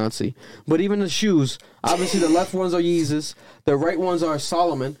West the Nazi. But even the shoes, obviously the left ones are Yeezus, the right ones are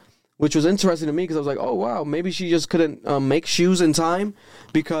Solomon, which was interesting to me because I was like, oh, wow, maybe she just couldn't make shoes in time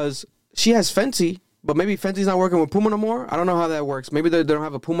because she has Fenty, but maybe Fenty's not working with Puma no more. I don't know how that works. Maybe they don't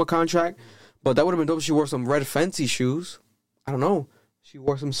have a Puma contract, but that would have been dope if she wore some red Fenty shoes. I don't know. She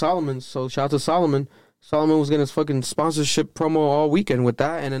wore some Solomons, so shout out to Solomon. Solomon was getting his fucking sponsorship promo all weekend with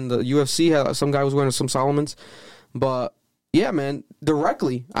that, and then the UFC had some guy was wearing some Solomons. But, yeah, man,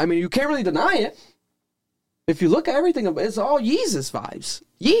 directly. I mean, you can't really deny it. If you look at everything, it's all Yeezus vibes.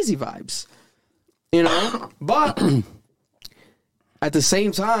 Yeezy vibes. But at the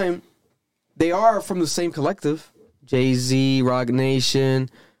same time, they are from the same collective. Jay-Z, Roc Nation.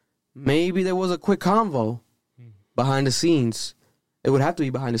 Maybe there was a quick convo behind the scenes. It would have to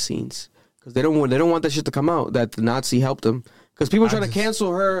be behind the scenes. Because they don't want that shit to come out, that the Nazi helped them. Because people are trying to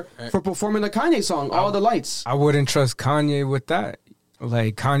cancel her for performing the Kanye song, All the Lights. I wouldn't trust Kanye with that.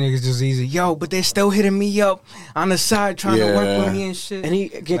 Like, Kanye is just easy. Yo, but they're still hitting me up on the side trying to work with me and shit.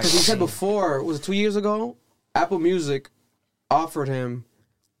 And because he said before, was it 2 years ago? Apple Music offered him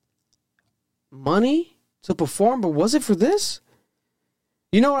money to perform, but was it for this?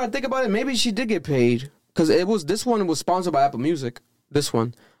 You know what I think about it? Maybe she did get paid. Because this one was sponsored by Apple Music. This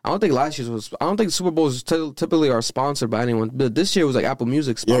one. I don't think last year's was. I don't think Super Bowls typically are sponsored by anyone. But this year was like Apple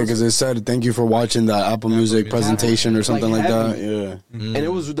Music sponsored. Yeah, because it said thank you for watching the Apple Music presentation or something like that. Yeah. And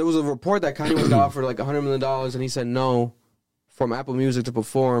there was a report that Kanye was offered like $100 million, and he said no from Apple Music to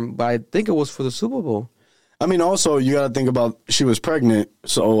perform. But I think it was for the Super Bowl. I mean, also you got to think about she was pregnant,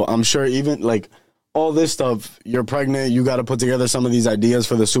 so I'm sure even like all this stuff, you're pregnant, you got to put together some of these ideas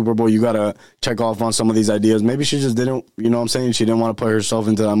for the Super Bowl. You got to check off on some of these ideas. Maybe she just didn't, you know what I'm saying? She didn't want to put herself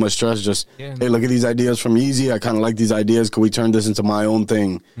into that much stress. Just, hey, look at these ideas from Yeezy. I kind of like these ideas. Could we turn this into my own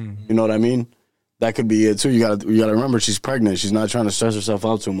thing? Mm-hmm. You know what I mean? That could be it, too. You got to remember, she's pregnant. She's not trying to stress herself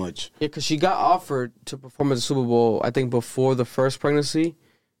out too much. Yeah, because she got offered to perform at the Super Bowl, I think, before the first pregnancy,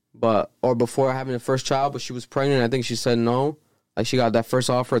 or before having the first child, but she was pregnant. I think she said no. Like, she got that first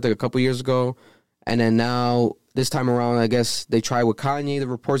offer, I think, a couple years ago. And then now, this time around, I guess they tried with Kanye. The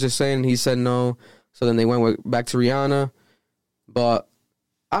reports are saying he said no. So then they went back to Rihanna. But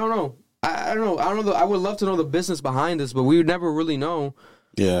I don't know. I don't know. I would love to know the business behind this, but we would never really know.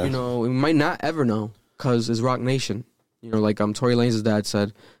 Yeah. We might not ever know because it's Roc Nation. Like Tory Lanez's dad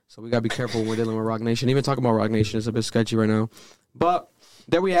said. So we got to be careful when we're dealing with Roc Nation. Even talking about Roc Nation is a bit sketchy right now. But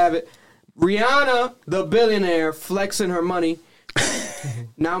there we have it. Rihanna, the billionaire, flexing her money.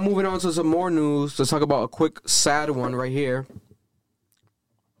 Now moving on to some more news. Let's talk about a quick sad one right here.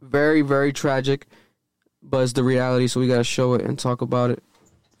 Very, very tragic, but it's the reality, so we gotta show it and talk about it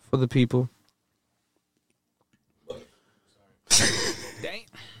for the people.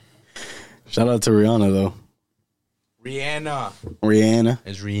 Shout out to Rihanna though. Rihanna.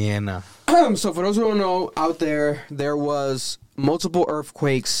 It's Rihanna. So for those who don't know out there was multiple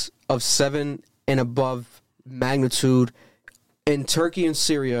earthquakes of 7 and above magnitude in Turkey and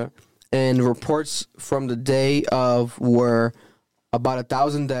Syria, and reports from the day of were about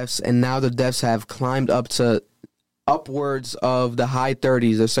 1,000 deaths, and now the deaths have climbed up to upwards of the high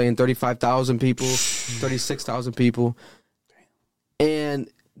 30s. They're saying 35,000 people, 36,000 people. And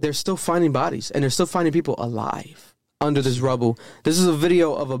they're still finding bodies, and they're still finding people alive under this rubble. This is a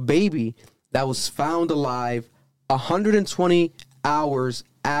video of a baby that was found alive 120 hours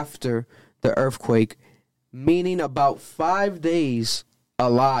after the earthquake, meaning about 5 days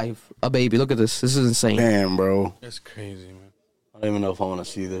alive, a baby. Look at this. This is insane. Damn, bro. That's crazy, man. I don't even know if I want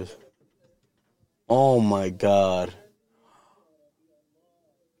to see this. Oh, my God.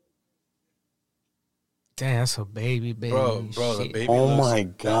 Damn, that's a baby. Bro, the baby Oh, looks, my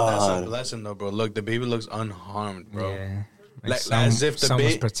God. That's a blessing, though, bro. Look, the baby looks unharmed, bro. Yeah. Like some- as if the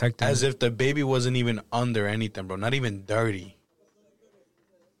someone's baby, protecting as it. if the baby wasn't even under anything, bro. Not even dirty.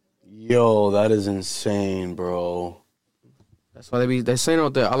 Yo, that is insane, bro. That's why they're saying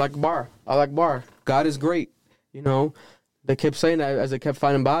out there, I like bar. God is great. You know, they kept saying that as they kept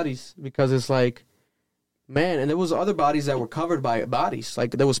finding bodies, because it's like, man, and there was other bodies that were covered by bodies.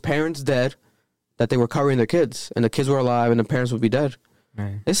 Like there was parents dead that they were covering their kids, and the kids were alive and the parents would be dead.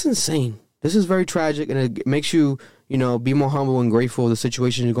 Man. It's insane. This is very tragic, and it makes you, you know, be more humble and grateful of the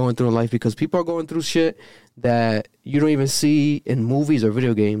situation you're going through in life, because people are going through shit that you don't even see in movies or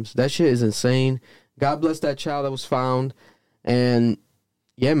video games. That shit is insane. God bless that child that was found. And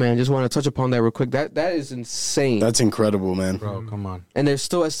yeah, man, just want to touch upon that real quick. That is insane. That's incredible, man. Bro, come on. And they're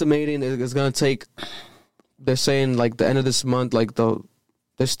still estimating it's going to take, they're saying like the end of this month, like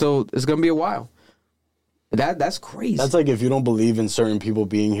it's going to be a while. That's crazy. That's like if you don't believe in certain people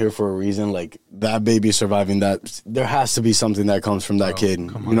being here for a reason, like that baby surviving that, there has to be something that comes from that kid.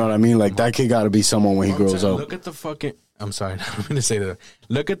 You know what I mean? Like that kid got to be someone when he grows up. Look at the fucking. I'm sorry, I'm gonna say that.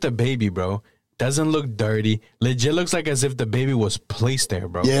 Look at the baby, bro. Doesn't look dirty. Legit looks like as if the baby was placed there,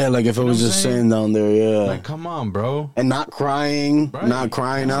 bro. Yeah, like if it was just sitting down there, yeah. Like, come on, bro. And not crying, Right.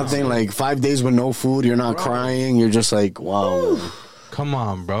 nothing. Like 5 days with no food, you're not crying. You're just like, wow, man. Come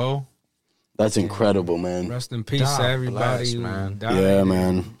on, bro. That's incredible, man. Rest in peace God to everybody bless, who man. died. Yeah,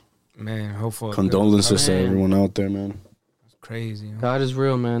 man. Man, hopefully. Condolences to Man. everyone out there, man. Crazy. Huh? God is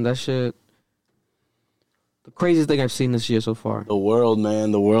real, man. That shit. The craziest thing I've seen this year so far. The world,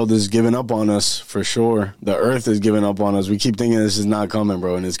 man. The world is giving up on us for sure. The earth is giving up on us. We keep thinking this is not coming,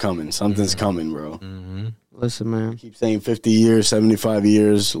 bro, and it's coming. Something's coming, bro. Listen, man. Keep saying 50 years, 75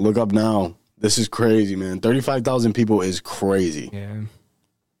 years. Look up now. This is crazy, man. 35,000 people is crazy. Yeah.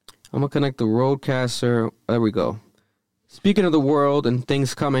 I'm going to connect the Roadcaster. There we go. Speaking of the world and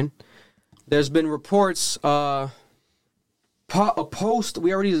things coming, there's been reports, a post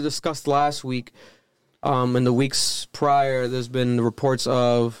we already discussed last week, in the weeks prior, there's been reports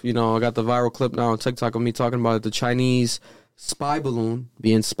of, you know, I got the viral clip now on TikTok of me talking about it, the Chinese spy balloon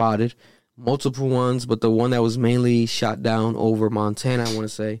being spotted. Multiple ones, but the one that was mainly shot down over Montana, I want to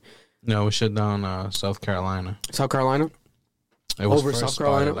say. No, we shut down South Carolina. South Carolina? It was Over first South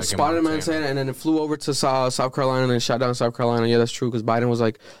Carolina, like, in spotted in Montana, and then it flew over to South Carolina and then shot down South Carolina. Yeah, that's true, because Biden was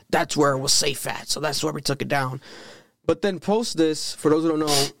like, that's where it was safe at, so that's where we took it down. But then post this, for those who don't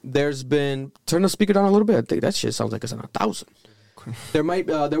know, there's been, turn the speaker down a little bit. I think that shit sounds like it's on 1,000.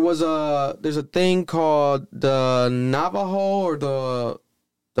 There's a thing called the Navajo or the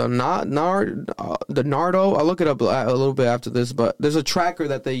Nardo. I'll look it up a little bit after this, but there's a tracker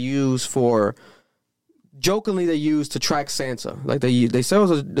that they use for, jokingly they use to track Santa. Like they say it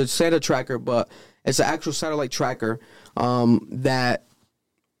was the Santa tracker, but it's an actual satellite tracker that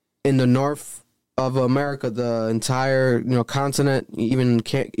in the north of America, the entire continent, even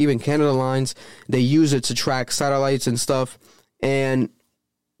Canada lines, they use it to track satellites and stuff. And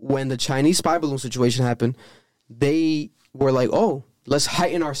when the Chinese spy balloon situation happened, they were like, oh, let's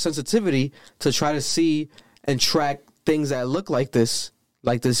heighten our sensitivity to try to see and track things that look like this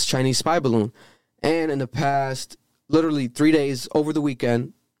Chinese spy balloon. And in the past, literally 3 days over the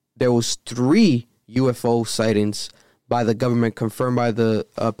weekend, there was 3 UFO sightings by the government, confirmed by the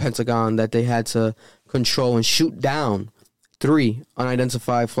Pentagon, that they had to control and shoot down 3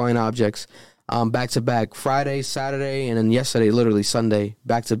 unidentified flying objects back to back, Friday, Saturday, and then yesterday, literally Sunday,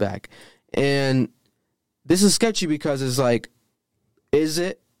 back to back. And this is sketchy because it's like, is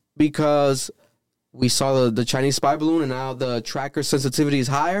it because we saw the Chinese spy balloon and now the tracker sensitivity is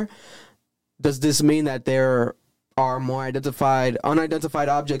higher? Does this mean that there are more unidentified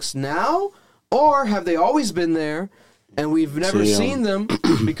objects now? Or have they always been there and we've never seen them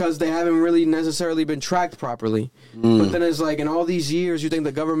because they haven't really necessarily been tracked properly? But then it's like, in all these years, you think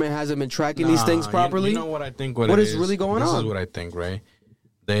the government hasn't been tracking these things properly? You know what I think? What is really going on? This is what I think, right?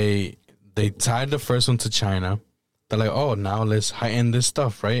 They tied the first one to China. They're like, oh, now let's heighten this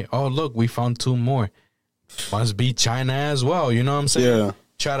stuff, right? Oh, look, we found 2 more. Must be China as well. You know what I'm saying? Yeah.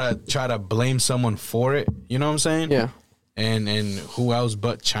 try to blame someone for it. You know what I'm saying? Yeah. And who else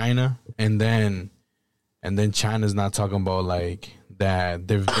but China? And then China's not talking about like that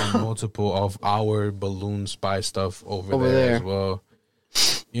there've been multiple of our balloon spy stuff over there as well.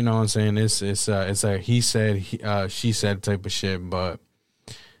 You know what I'm saying? It's a he said, she said type of shit. But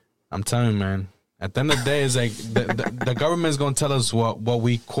I'm telling you, man, at the end of the day, it's like the government's gonna tell us what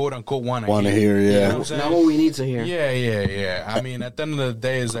we quote unquote want to hear. Yeah, you know what I'm not what we need to hear. Yeah. I mean, at the end of the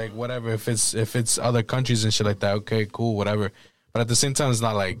day, it's like whatever. If it's other countries and shit like that, okay, cool, whatever. But at the same time, it's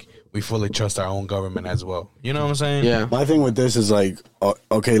not like we fully trust our own government as well. You know what I'm saying? Yeah. My thing with this is like,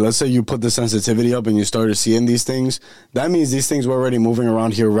 okay, let's say you put the sensitivity up and you started seeing these things. That means these things were already moving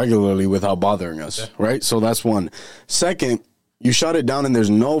around here regularly without bothering us, right? So that's one. Second, you shot it down and there's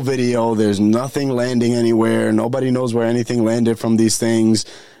no video. There's nothing landing anywhere. Nobody knows where anything landed from these things.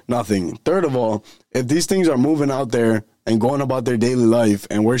 Nothing. Third of all, if these things are moving out there and going about their daily life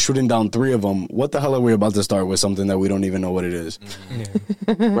and we're shooting down 3 of them, what the hell are we about to start with something that we don't even know what it is?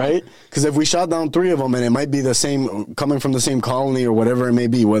 Right? Because if we shot down 3 of them and it might be the same, coming from the same colony or whatever it may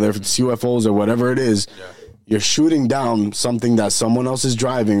be, whether it's UFOs or whatever it is, you're shooting down something that someone else is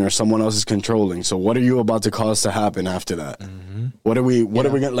driving or someone else is controlling. So what are you about to cause to happen after that? What are we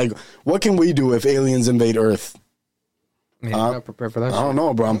going to, like, what can we do if aliens invade Earth? Yeah, I'm not prepared for that. I don't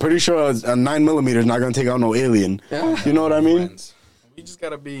know, bro. I'm pretty sure a 9mm is not going to take out no alien. Yeah. You know what I mean? We just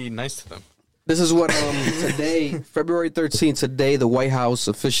got to be nice to them. This is what today, February 13th, today the White House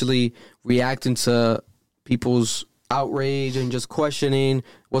officially reacting to people's outrage and just questioning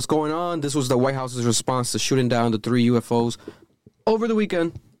what's going on. This was the White House's response to shooting down the 3 UFOs over the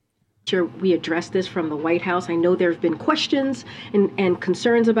weekend. Sure, we addressed this from the White House. I know there have been questions and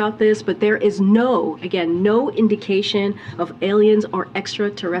concerns about this, but there is no indication of aliens or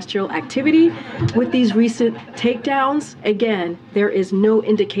extraterrestrial activity with these recent takedowns. Again, there is no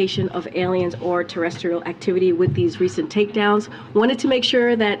indication of aliens or terrestrial activity with these recent takedowns. Wanted to make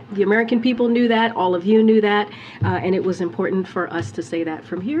sure that the American people knew that, all of you knew that, and it was important for us to say that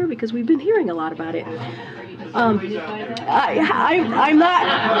from here because we've been hearing a lot about it. I'm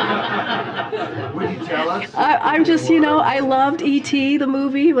not. Would you tell us? I'm just, I loved E.T., the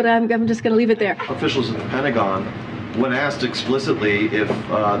movie, but I'm just going to leave it there. Officials at the Pentagon, when asked explicitly if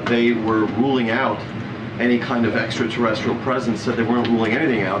they were ruling out any kind of extraterrestrial presence, said they weren't ruling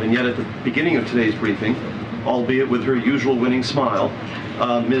anything out. And yet at the beginning of today's briefing, albeit with her usual winning smile,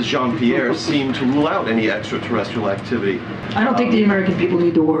 Ms. Jean-Pierre seemed to rule out any extraterrestrial activity. I don't think the American people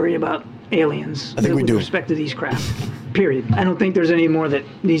need to worry about aliens I think we with do. respect to these craft. Period. I don't think there's any more that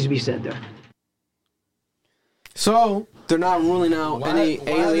needs to be said there. So they're not ruling out any why are they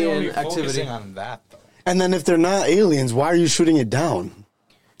only alien activity. focusing on that, though? And then if they're not aliens, why are you shooting it down?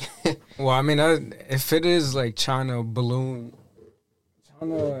 Well, I mean, if it is like China balloon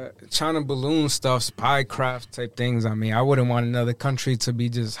stuff, spy craft type things, I mean, I wouldn't want another country to be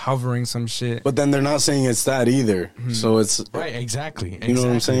just hovering some shit. But then they're not saying it's that either. So it's Right, exactly. You know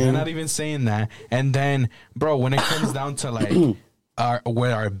what I'm saying? They're not even saying that. And then, bro, when it comes down to like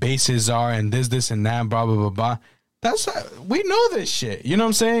where our bases are and this and that, blah blah blah blah. That's we know this shit. You know what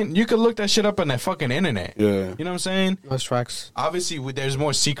I'm saying? You could look that shit up on the fucking internet. Yeah. You know what I'm saying? Those tracks. Obviously, there's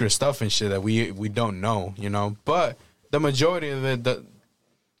more secret stuff and shit that we don't know. You know, but the majority of it, the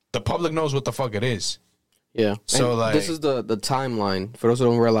public knows what the fuck it is. Yeah. So, And like- this is the timeline for those who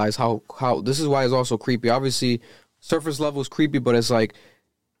don't realize how this is why it's also creepy. Obviously, surface level is creepy, but it's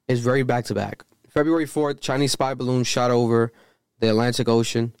very back to back. February 4th, Chinese spy balloon shot over the Atlantic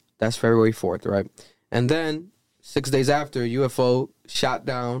Ocean. That's February 4th, right? And then 6 days after, UFO shot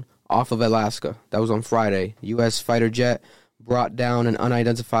down off of Alaska. That was on Friday. U.S. fighter jet brought down an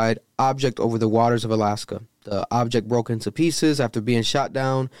unidentified object over the waters of Alaska. The object broke into pieces after being shot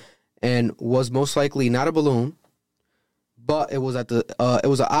down and was most likely not a balloon, but it was it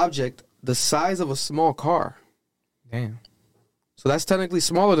was an object the size of a small car. Damn. So that's technically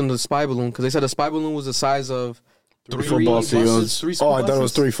smaller than the spy balloon because they said the spy balloon was the size of three football fields. Three school I thought it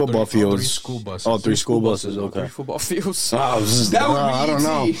was 3 football fields. 3 school buses. Oh, 3 school buses. Okay. 3 football fields. That would be I don't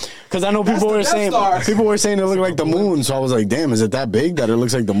know, easy. because I know That's people the were Death saying Star. it looked like the moon. So I was like, damn, is it that big that it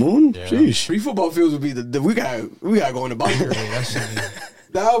looks like the moon? Yeah. Sheesh. 3 football fields would be we gotta go in the bunker.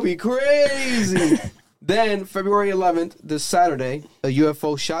 That would be crazy. Then February 11th, this Saturday, a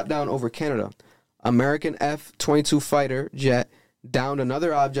UFO shot down over Canada. American F-22 fighter jet downed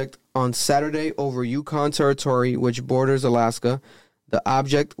another object on Saturday over Yukon territory, which borders Alaska. The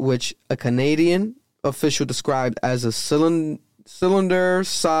object, which a Canadian official described as a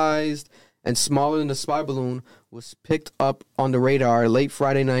cylinder-sized and smaller than the spy balloon, was picked up on the radar late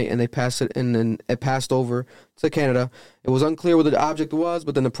Friday night, and they passed it, and then it passed over to Canada. It was unclear what the object was,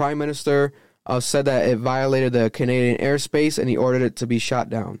 but then the Prime Minister said that it violated the Canadian airspace, and he ordered it to be shot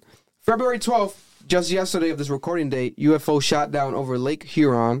down. February 12th, just yesterday of this recording date, UFO shot down over Lake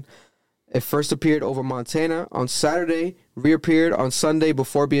Huron. It first appeared over Montana on Saturday, reappeared on Sunday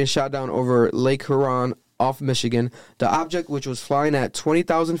before being shot down over Lake Huron off Michigan. The object, which was flying at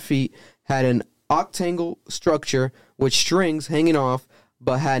 20,000 feet, had an octangle structure with strings hanging off,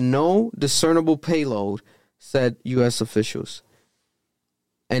 but had no discernible payload, said U.S. officials.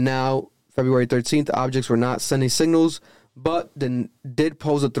 And now, February 13th, the objects were not sending signals, but then did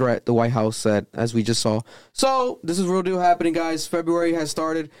pose a threat, the White House said, as we just saw. So, this is real deal happening, guys. February has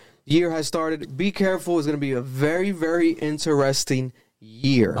started. Year has started. Be careful. It's going to be a very, very interesting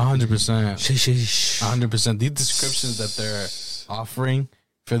year. 100%. 100%. These descriptions that they're offering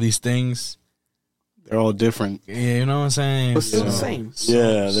for these things, they're all different. Yeah, you know what I'm saying? But still the same.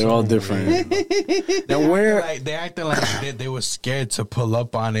 Yeah, they're all different. They acted like they were scared to pull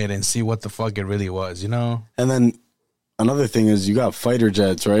up on it and see what the fuck it really was, you know? And then another thing is you got fighter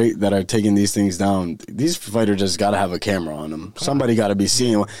jets, right, that are taking these things down. These fighter jets got to have a camera on them. Somebody got to be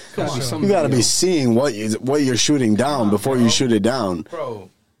seeing. You got to be seeing what you're shooting down before you shoot it down. Bro,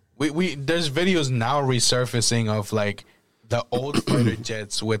 we there's videos now resurfacing of like the old fighter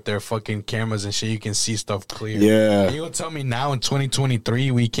jets with their fucking cameras and shit. You can see stuff clear. Yeah. And you gonna tell me now in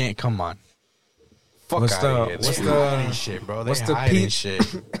 2023 we can't? Come on. Fuck What's out the- of what's here. the- They hiding shit, bro. They what's the hiding P- shit.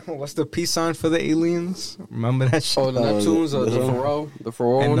 What's the peace sign for the aliens? Remember that shit? Oh, the Neptunes, the Pharrell, the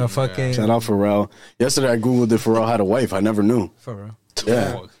Pharrell And one. the fucking Shout out Pharrell. Yesterday I googled if Pharrell had a wife. I never knew. for real.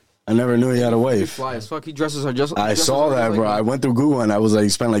 Yeah, I never knew he had a He's wife. fly as fuck. He dresses her just. I dresses saw her that, like bro. I went through Google and I was like,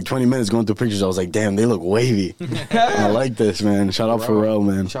 spent like 20 minutes going through pictures. I was like, damn, they look wavy. I like this, man. Shout out Pharrell,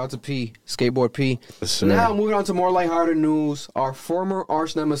 man. Shout out to P, skateboard P. Yes, sir. Now moving on to more lighthearted news. Our former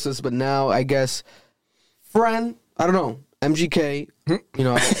arch nemesis, but now I guess friend. I don't know. MGK. You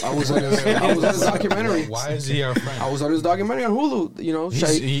know, I was on his documentary. Why is he our friend? I was on his documentary on Hulu. You know,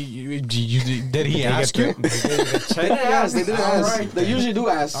 Did he ask you? they didn't ask. They didn't ask. right, They usually do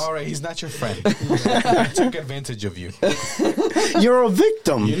ask. All right, he's not your friend. He took advantage of you. You're a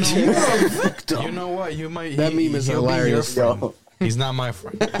victim. You know You're what? a victim. You know what? You might. That meme is he'll be your hilarious. friend. Yo. He's not my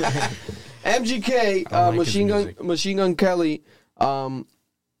friend. MGK, I like his music. Machine Gun Kelly,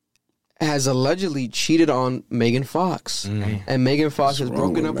 has allegedly cheated on Megan Fox, and Megan Fox has wrong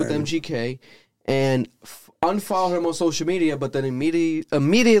broken with up with Megan? MGK and unfollowed him on social media. But then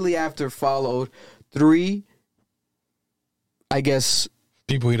immediately after followed 3, I guess,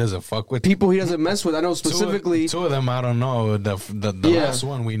 People he doesn't fuck with. people he doesn't mess with. I know specifically. Two of them, I don't know. The Yeah. last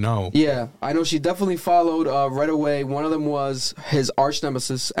one we know. Yeah, I know she definitely followed right away. One of them was his arch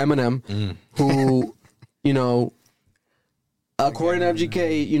nemesis, Eminem, who, you know, according to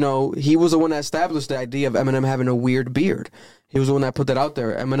MGK, you know, he was the one that established the idea of Eminem having a weird beard. He was the one that put that out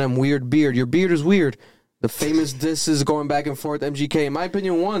there. Eminem, weird beard. Your beard is weird. The famous disses going back and forth. MGK, in my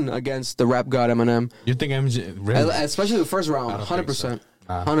opinion, won against the rap god Eminem. You think MJ really? Especially the first round, I don't think 100%. so.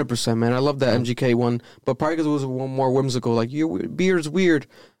 Nah. 100%, man. I love that MGK one, but probably because it was one more whimsical. Like, your beard's weird.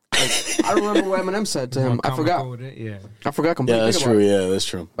 Like, I don't remember what Eminem said to him. I forgot. Yeah. I forgot completely. Yeah, that's about true. it. Yeah, that's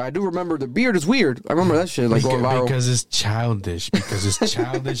true. But I do remember the beard is weird. I remember that shit like going viral. Because it's childish. Because it's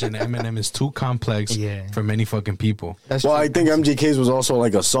childish, and Eminem is too complex for many fucking people. That's Well, true. I think MGK's was also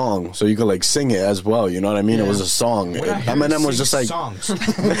like a song, so you could like sing it as well. You know what I mean? It was a song. We're not here Eminem to was just sing like, songs.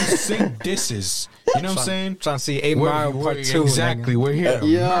 We sing disses. You know what I'm saying? Trying to see 8 Mile Part 2. Exactly. We're here to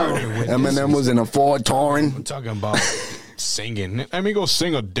murder with Eminem disses. was in a Ford Touring. I'm talking about singing. Let me go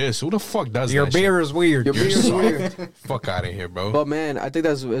sing a diss. Who the fuck does Your that beard is weird. Your beard is weird. shit? Fuck out of here, bro. But man, I think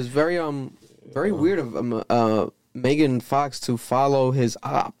that's is very very weird of Megan Fox to follow his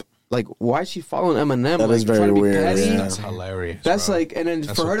op. Like, why is she following Eminem? That like, is very trying to be weird, petty? yeah. That's hilarious. That's bro. like, and then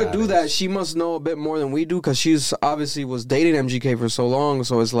That's for her what to do is. that, she must know a bit more than we do because she's obviously was dating MGK for so long.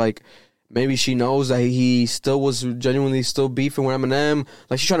 So it's like maybe she knows that he still was genuinely still beefing with Eminem.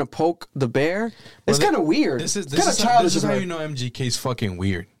 Like she's trying to poke the bear. It's Well, kind of weird. This is kind of childish. This is of how her. you know MGK's fucking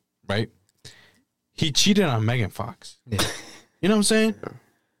weird, right? He cheated on Megan Fox. You know what I'm saying?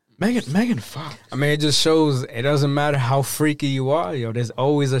 Megan Fox. I mean, it just shows it doesn't matter how freaky you are, yo. There's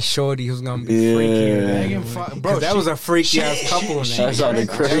always a shorty who's gonna be Yeah. freakier. than Megan you. Fox, 'Cause bro. that was a freaky ass couple. man. That sounded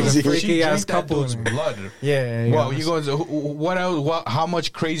crazy. Freaky She ass drank that couple. dude's man. blood. Yeah, yeah. Well, you going to what else? How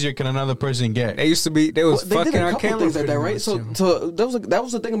much crazier can another person get? They used to be. They was Well, they fucking did a on couple camera things like that, pretty right? much, So, yo. that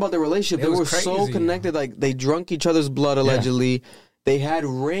was the thing about their relationship. It They was were so crazy. connected. Like they drunk each other's blood allegedly. They had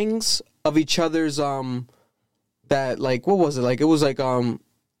rings of each other's that like what was it? Like it was like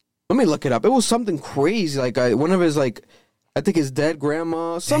Let me look it up. It was something crazy. Like one of his like, I think his dead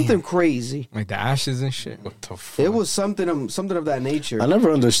grandma. Something crazy. Like the ashes and shit. What the fuck? It was something of that nature. I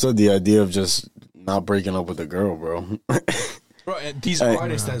never understood the idea of just not breaking up with a girl, bro. Bro, and these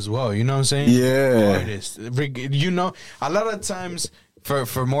artists as well, you know what I'm saying? Yeah. Artists. You know, a lot of times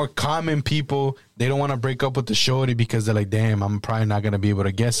for more common people, they don't want to break up with the shorty because they're like, damn, I'm probably not going to be able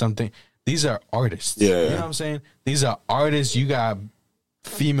to get something. These are artists. Yeah. You know what I'm saying? These are artists. You got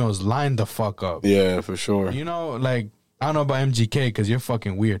females lined the fuck up. Yeah, for sure. You know, like, I don't know about MGK because you're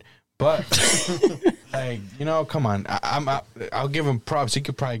fucking weird. But, like, you know, come on. I'll give him props. He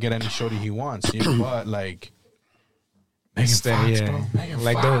could probably get any shorty he wants. But, like, Megan Fox, bro. Megan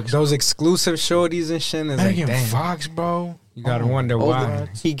Like Fox, those exclusive shorties and shit. Is Megan like, damn. Fox, bro. You gotta wonder why.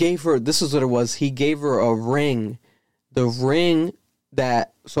 He gave her. This is what it was. He gave her a ring. The ring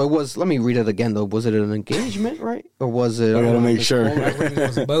that. So it was. Let me read it again though. Was it an engagement, right? Or was it? I gotta make sure. That ring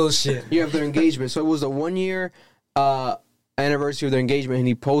was bullshit. You have their engagement. So it was a 1 year anniversary of their engagement, and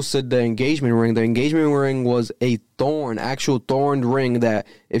he posted the engagement ring. The engagement ring was a thorn, actual thorned ring that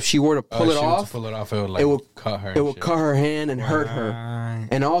if she were to pull it off, it would cut her. It would cut her hand and hurt her.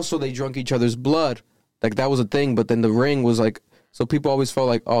 And also, they drank each other's blood. Like that was a thing. But then the ring was like, so people always felt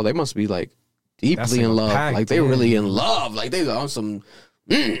like, oh, they must be like deeply in love. Like they really in love. Like they on some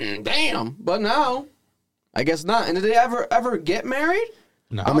damn. But now, I guess not. And did they ever get married?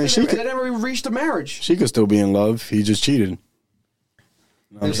 No. I mean, they never even reached a marriage. She could still be in love. He just cheated. You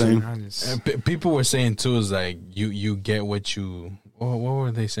know what I'm saying? People were saying too is like you get what you. What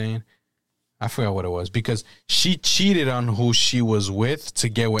were they saying? I forgot what it was because she cheated on who she was with to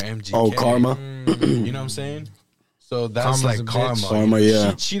get with MGK. Oh, karma. You know what I'm saying? So that's Karma's like a karma. bitch. Karma, yeah.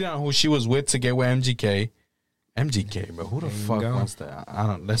 She cheated on who she was with to get with MGK. MGK, bro. Who the fuck wants that? I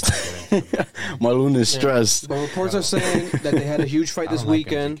don't. Let's not get into it. Malone is stressed. But reports are saying that they had a huge fight this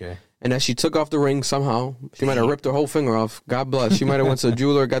weekend, MGK. and that she took off the ring somehow. She might have ripped her whole finger off. God bless. She might have went to a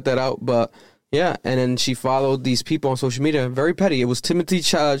jeweler, got that out. But yeah, and then she followed these people on social media. Very petty. It was Timothy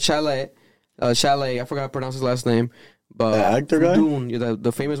Chalamet. Chalet, I forgot to pronounce his last name. But The actor from guy? Dune,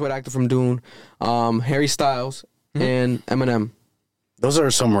 the famous white actor from Dune, Harry Styles, and Eminem. Those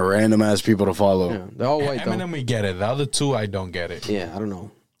are some random ass people to follow. Yeah, they're all white though. Eminem, we get it. The other two, I don't get it. Yeah, I don't know.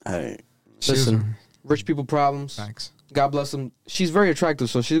 Hey, Listen, rich people problems. Thanks. God bless him. She's very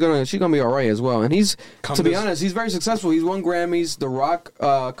attractive, so she's gonna be all right as well. And he's, to be honest, he's very successful. He's won Grammys. The rock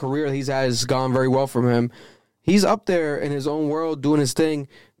career he's had has gone very well from him. He's up there in his own world doing his thing.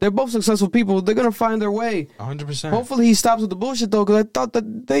 They're both successful people. They're gonna find their way. 100%. Hopefully, he stops with the bullshit though, because I thought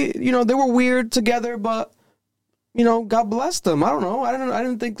that they were weird together, but God bless them. I don't know. I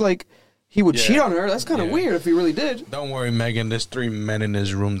didn't think like he would cheat on her. That's kind of weird if he really did. Don't worry, Megan. There's 3 men in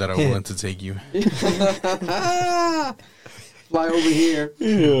this room that are willing to take you. Fly over here.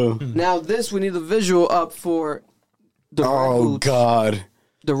 yeah. Now this, we need the visual up for the red boots. God.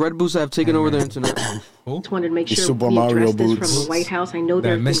 The red boots have taken over the internet. Just wanted to make sure Super we Mario address this boots. from the White House. I know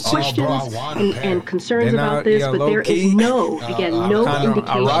there have been mischief. questions Oh, bro, I want a pair. and concerns They're about not- this, yeah, but there is low-key. no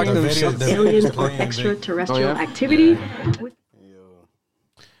I rock them indication shit. of alien or Playing, extraterrestrial Oh, yeah? activity.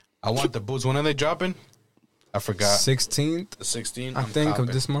 I want the boots. When are they dropping? I forgot. 16th, The 16th. I think, of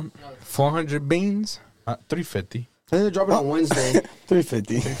this month. 400 beans. 350 I think they're dropping on Wednesday.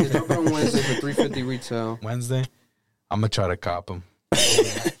 350. They're dropping on Wednesday for $350 retail. Wednesday. I'm gonna try to cop them.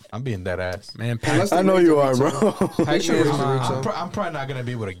 I'm being that ass. Man, Unless I they know raise you the are, retail. bro. They should raise the I'm retail. I'm probably not gonna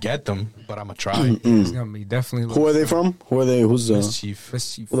be able to get them, but I'm gonna try. it's gonna be definitely. Who are they from? Who's Chief.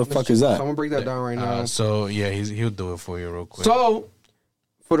 who the fuck is So that? I'm gonna break that down right now. So yeah, he'll do it for you real quick. So,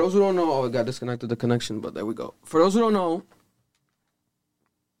 for those who don't know, it got disconnected the connection, but there we go. For those who don't know,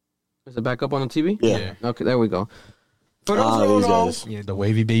 is it back up on the TV? Yeah. Okay, there we go. For those who These don't know, guys. Yeah, the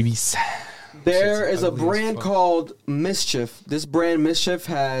wavy babies. there is a ugly as brand fuck. called Mischief. This brand, Mischief,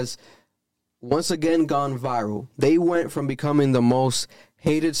 has once again gone viral. They went from becoming the most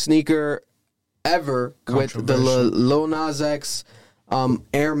hated sneaker ever with the Lil Nas X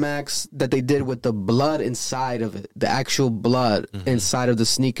Air Max that they did with the blood inside of it, the actual blood inside of the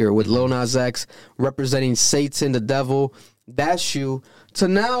sneaker with Lil Nas X representing Satan, the devil, that shoe, to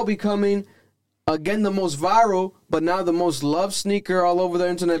now becoming again the most viral, but now the most loved sneaker all over the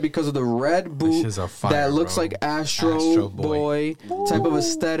internet because of the red boot shit's a fire, that looks bro. like Astro Astro Boy Boy. type of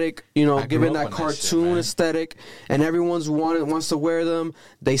aesthetic, I grew giving up that on that cartoon shit, man. aesthetic, and everyone's wants to wear them.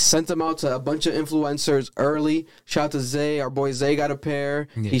 They sent them out to a bunch of influencers early. Shout out to Zay, our boy Zay got a pair.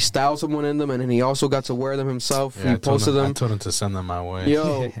 He styled someone in them, and then he also got to wear them himself. Yeah, He posted I them. told him to send them my way.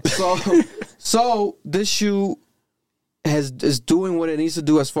 Yo, so this shoe is doing what it needs to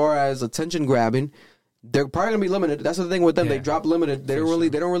do as far as attention grabbing. they're probably gonna be limited. That's the thing with them. They drop limited. They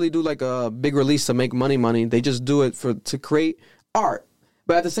don't really do like a big release to make money. They just do it to create art.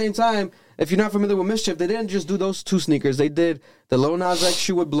 But at the same time, if you're not familiar with Mischief, they didn't just do those 2 sneakers. They did the Lil Nas X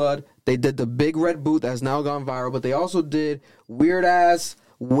shoe with blood. They did the big red boot that's now gone viral. But they also did weird ass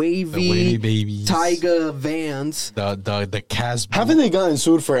wavy Tyga Vans. The Casbah. Haven't they gotten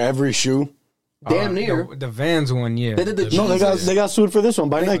sued for every shoe? Damn near. The Vans one, yeah. They did the No, they got sued for this one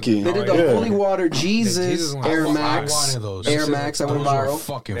by Nike. They did the Holy Water Jesus Air Max. I wanted those. Air Max that went viral.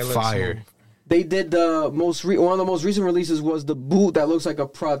 Fucking fire. They did the one of the most recent releases was the boot that looks like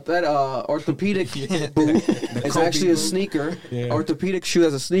a orthopedic boot. It's actually a sneaker. Orthopedic shoe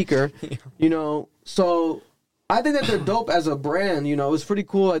as a sneaker. You know, so I think that they're dope as a brand. You know, it was pretty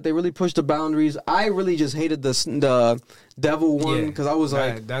cool. Like they really pushed the boundaries. I really just hated the Devil one because I was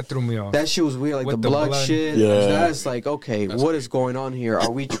like, that threw me off. That shit was weird, like With the blood shit. Yeah. That's like, okay, what is going on here?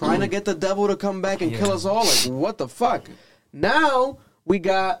 Are we trying to get the devil to come back and kill us all? Like, what the fuck? Now we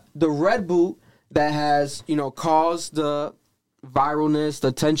got the red boot that has, you know, caused the viralness,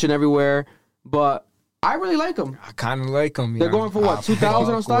 the tension everywhere, but I really like them. I kind of like them. They're going for what,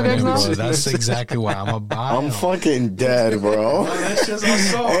 2,000 on StockX now? That's exactly why I'm a buy. I'm fucking dead, bro. That's just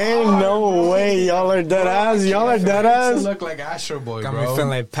so Ain't no way y'all are dead ass. Y'all are dead ass. Look like Astro Boy, Got bro. me feeling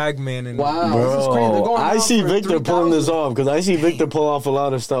like Pac-Man. And Wow, this is crazy. They're Bro, going I out see for Victor pulling this 3,000. off because I see Victor pull off a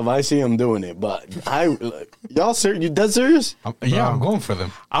lot of stuff. I see him doing it, but y'all you dead serious? Yeah, I'm going for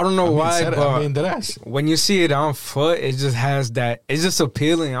them. I don't know why, but dead ass. when you see it on foot, it just has that. It's just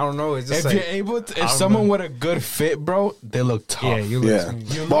appealing. I don't know. It's just If like, you're able to, if someone with a good fit, bro, they look tough. yeah, you look Yeah.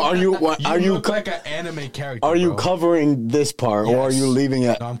 smooth. But are you look like an anime character? are you bro. covering this part or are you Yes. leaving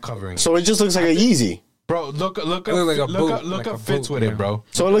it? No, I'm covering. So it just looks like a Yeezy. Bro, look up like a boot, look like up a fits boot, with yeah. it, bro.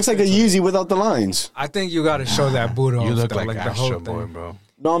 So it looks like a Yeezy without the lines. I think you got to show that boot off. You look though, like the whole Astro thing. Boy, bro.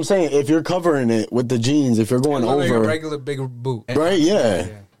 No, I'm saying if you're covering it with the jeans, if you're going It look like a over, regular big boot, right? Yeah.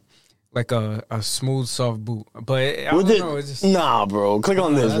 like a smooth, soft boot. But I With don't it- know. It's just Nah, bro. Click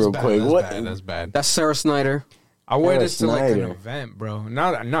on this That's real bad, quick. That's What? bad. That's bad. That's Sarah Snyder. I wear Sarah this to like an Snyder. event, bro.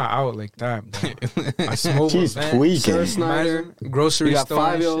 Not out like that. Bro. A smooth She's event. tweaking. Sarah Snyder. Imagine grocery You got store.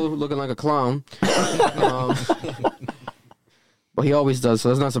 and Fabio shit. looking like a clown. But he always does, so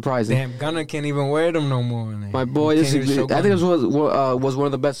that's not surprising. Damn, Gunna can't even wear them no more. Man. My boy, He this can't is, even show I think Gunna. this was one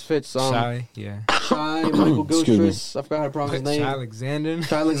of the best fits. Shy, yeah. Shy, Michael Excuse me. Gilchrist. I forgot how to pronounce his Shy name. Alexander.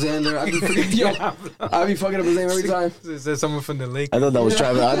 Shy Alexander. I be forgetting. I be fucking up his name every time. Is there someone from the lake? I thought that was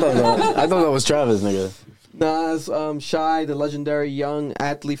Travis. I thought that was Travis, nigga. Nah, it's Shy, the legendary young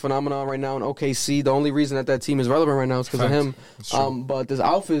athlete phenomenon right now in OKC. The only reason that team is relevant right now is because of him. But this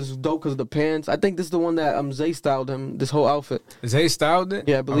outfit is dope because of the pants. I think this is the one that Zay styled him. This whole outfit. Zay styled it?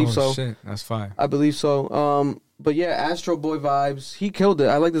 Yeah, I believe so. Shit, that's fine. I believe so. But yeah, Astro Boy vibes. He killed it.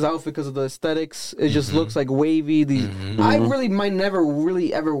 I like this outfit because of the aesthetics. It just looks like wavy. I really might never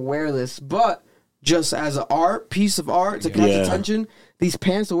really ever wear this, but just as an piece of art to catch attention. These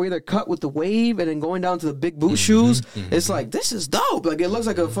pants, the way they're cut with the wave and then going down to the big boot shoes, it's like, this is dope. Like, it looks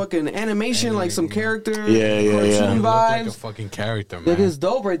like a fucking animation, like some character, cartoon Look like a vibes. fucking character, man. Like, it's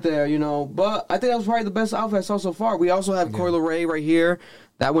dope right there, you know. But I think that was probably the best outfit I saw so far. We also have Coi Leray right here.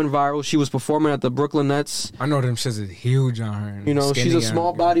 That went viral. She was performing at the Brooklyn Nets. I know them shits is huge on her. and You know, skinny she's a and-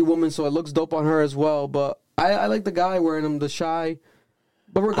 small body woman, so it looks dope on her as well. But I like the guy wearing them, the Shy.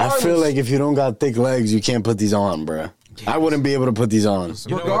 But I regardless, feel like if you don't got thick legs, you can't put these on, bruh. I wouldn't be able to put these on.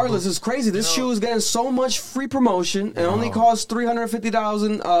 regardless, it's crazy. This shoe is getting so much free promotion and only costs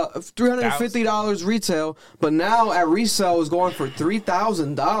 $350 retail, but now at resale is going for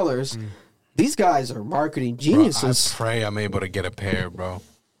 $3,000. These guys are marketing Bro, geniuses. I pray I'm able to get a pair, bro.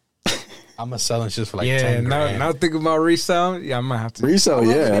 I'm selling shit for like Yeah, 10 grand. now thinking about resale, yeah, I might have to. Resale,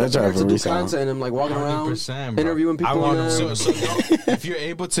 yeah. That's right to for do resale. content and like walking around, 100%, bro. interviewing I people. want and, them So if you're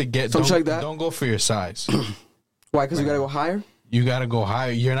able to get, Something like that? don't go for your size. why? Because you gotta go higher. You gotta go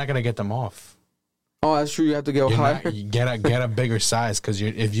higher. You're not gonna get them off. Oh, that's true. You have to go You're higher. not, you get a bigger size because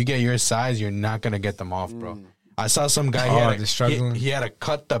if you get your size, you're not gonna get them off, bro. I saw some guy the struggling. he had to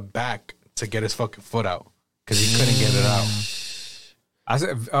cut the back to get his fucking foot out because he couldn't get it out. I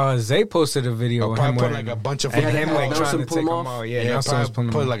said, Zay posted a video Or of him probably put wearing like a bunch of and fucking him like Nelson trying to pull take him them off? out. Yeah, yeah, Nelson was probably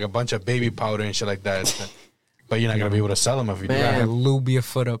pulling put him like a bunch of baby powder and shit like that. But you're not gonna be able to sell them if you do Man. out. that. Lube your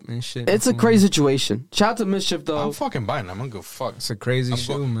foot up and shit. It's a crazy situation. Shout out to Mischief though. I'm fucking buying them. I'm gonna go fuck. It's a crazy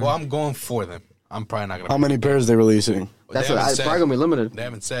shoe, man. Well, I'm going for them. I'm probably not gonna. How many pairs they releasing? That's They what haven't it's said. probably gonna be limited. They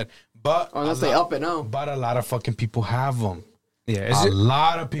haven't said, but Unless a they lot- up it now. But a lot of fucking people have them. yeah, it's A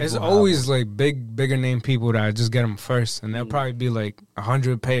lot of people. It's have always them. like bigger name people that just get them first, and they'll probably be like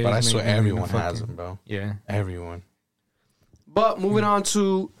 100 pairs. But I swear maybe, everyone in the has fucking- them, bro. Yeah, Everyone. But moving on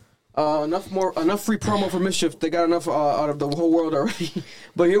to enough free promo for Mischief. They got enough out of the whole world already.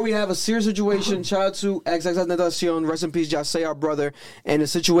 But here we have a serious situation. Shout out to XXXTentacion. Rest in peace, Jase, our brother. And the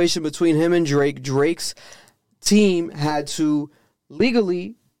situation between him and Drake. Drake's team had to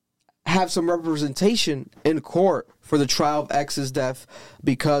legally have some representation in court for the trial of X's death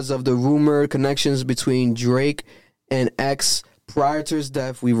because of the rumored connections between Drake and X prior to his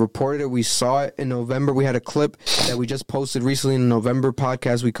death. We reported it. We saw it in November. We had a clip that we just posted recently in the November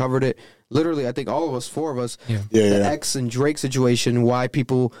podcast. We covered it. Literally, I think all of us, 4 of us, the X and Drake situation, why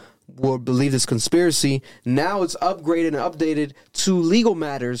people would believe this conspiracy. Now it's upgraded and updated to legal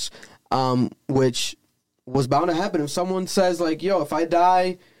matters, which was bound to happen. If someone says, like, yo, if I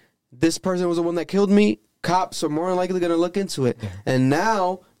die, this person was the one that killed me, cops are more than likely going to look into it. Yeah. And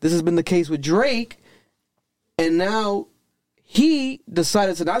now, this has been the case with Drake, and now he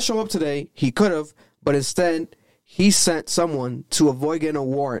decided to not show up today. He could have, but instead, he sent someone to avoid getting a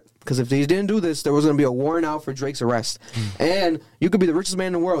warrant. Because if he didn't do this, there was going to be a warrant out for Drake's arrest. And you could be the richest man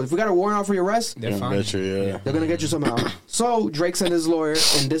in the world. If we got a warrant out for your arrest, they're going to get you somehow. So Drake sent his lawyer,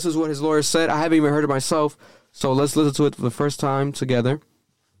 and this is what his lawyer said. I haven't even heard it myself, so let's listen to it for the first time together.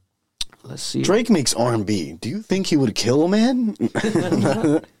 Let's see. Drake makes R&B. Do you think he would kill a man?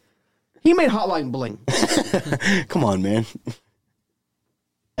 He made Hotline Bling. Come on, man.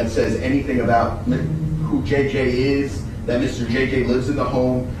 That says anything about who JJ is, that Mr. JJ lives in the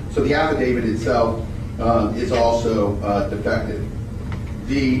home. So the affidavit itself is also defective.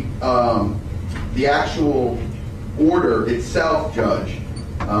 The actual order itself, Judge,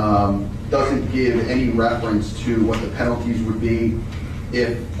 doesn't give any reference to what the penalties would be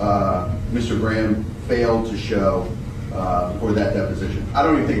if Mr. Graham failed to show for that deposition. I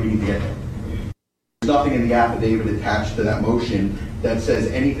don't even think we need to get there. There's nothing in the affidavit attached to that motion that says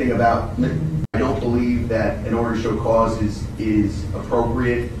anything about. I don't believe that an order to show cause is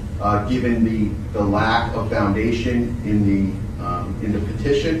appropriate given the lack of foundation in the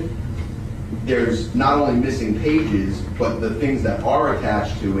petition. There's not only missing pages, but the things that are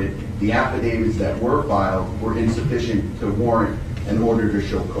attached to it, the affidavits that were filed, were insufficient to warrant an order to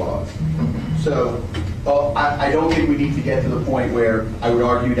show cause. So I don't think we need to get to the point where I would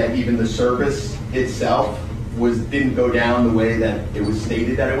argue that even the service itself didn't go down the way that it was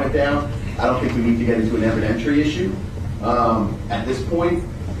stated that it went down. I don't think we need to get into an evidentiary issue at this point,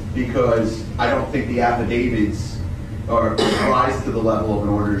 because I don't think the affidavits rise to the level of an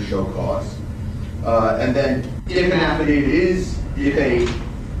order to show cause. And then if a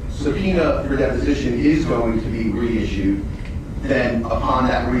subpoena for deposition is going to be reissued, then upon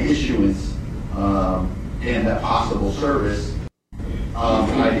that reissuance and that possible service,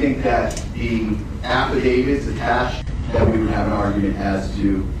 I think that the affidavits attached, that we would have an argument as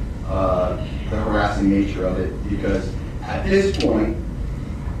to the harassing nature of it, because at this point,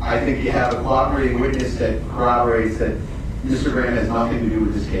 I think you have a cooperating witness that corroborates that Mr. Graham has nothing to do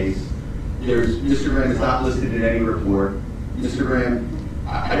with this case. Mr. Graham is not listed in any report. Mr. Graham,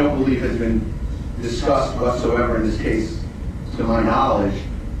 I don't believe, has been discussed whatsoever in this case, to my knowledge,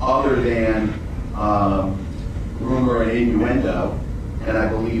 other than rumor and innuendo. And I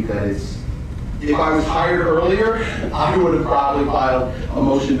believe that if I was hired earlier, I would have probably filed a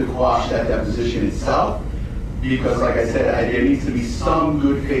motion to quash that deposition itself, because, like I said, there needs to be some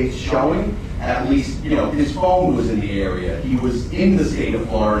good faith showing. At least, his phone was in the area. He was in the state of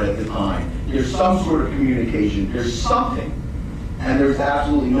Florida at the time. There's some sort of communication. There's something. And there's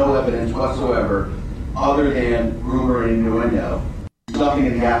absolutely no evidence whatsoever other than rumor and innuendo. There's nothing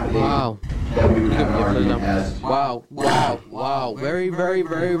in the affidavit that we would have an argument as to. Wow. Very, very,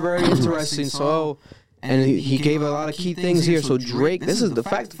 very, very interesting. So, and he gave a lot of key things here. So Drake, this is the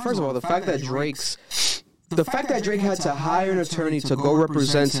fact, first of all, the fact that Drake had to hire an attorney to go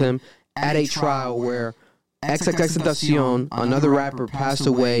represent him at a trial where XXXTentacion, another rapper, passed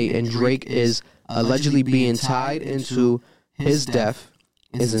away, and Drake is allegedly being tied into his death,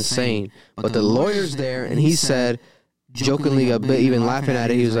 is insane. But the lawyer's there, and he said, jokingly, a bit even laughing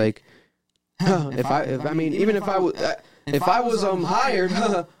at it, he was like, if I was hired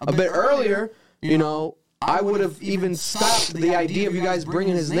a bit earlier, I would have even stopped the idea of you guys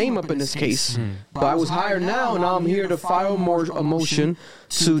bringing his name up in this case. But I was hired now, and now I'm here to file a motion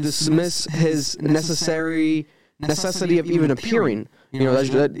to dismiss his necessity of even appearing. He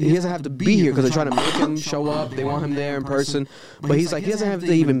doesn't have to be here because they're trying to make him show up. They want him there in person. But he's like, he doesn't have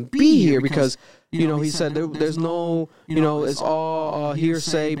to even be here because, he said there's no, it's all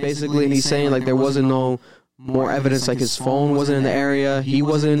hearsay, basically. And he's saying, like, there wasn't no more evidence, like his phone wasn't in the area, he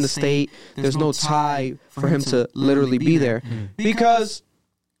wasn't in the state, there's no tie for him to literally be there. Because,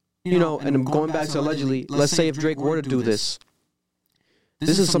 and I'm going back to allegedly, let's say if Drake were to do this,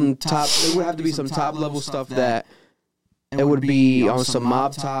 this is some top. It would have to be some top level stuff that it would be on some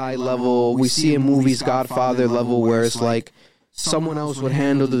mob tie level. We see in movies Godfather level where it's like someone else would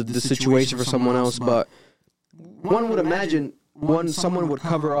handle the situation for someone else, but one would imagine someone would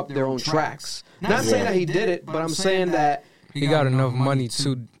cover up their own tracks. Not saying that he did it, but I'm saying that he got enough money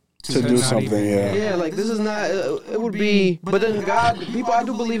to do something. Yeah, like this is not. It would be, but then I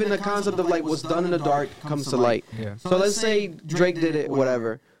do believe in the concept of like what's done in the dark comes to light. Yeah. So let's say Drake did it,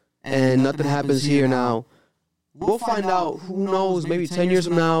 whatever, and nothing happens here now. We'll find out. Who knows? Maybe 10 years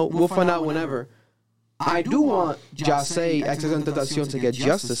from now, we'll find out whenever. I do want Jahseh XXXTentacion to get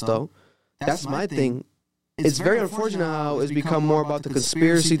justice, though. That's my thing. It's very unfortunate how it's become more about the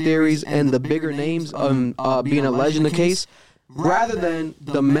conspiracy theories and the bigger names being alleged in the case, rather than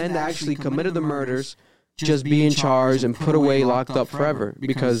the men that actually committed the murders just being charged and put away, locked up forever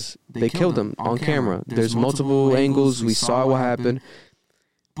because they killed them on camera. There's multiple angles. We saw what happened.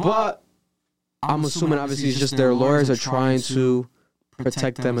 But I'm assuming, obviously, it's just their lawyers are trying to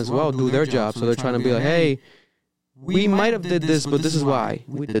protect them as well, do their job. So they're trying to be like, hey, we might have did this, but this is why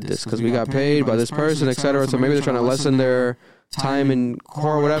we did this, because we got paid by this person, etc. So maybe they're trying to lessen their time in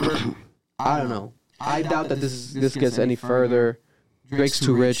court or whatever. I don't know. I doubt that this gets any further. Drake's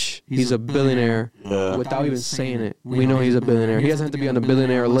too rich. He's a billionaire without even saying it. We know he's a billionaire. He doesn't have to be on the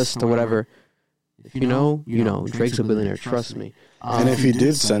billionaire list or whatever. If you know, you know. Drake's a billionaire. Trust me. And if he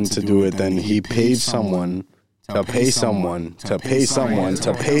did send to do it, then he paid someone to pay someone to pay someone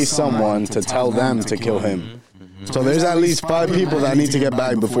to pay someone to tell them to kill him. So there's at least 5 people that need to get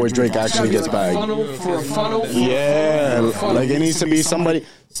bagged before Drake actually gets bagged. Yeah, like it needs to be somebody.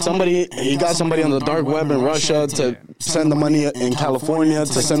 He got somebody on the dark web in Russia to send the money in California,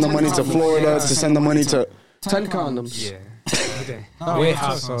 to send the money to Florida, to send the money to 10 condoms. Yeah. With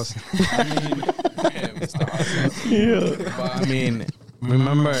hot sauce. But I mean,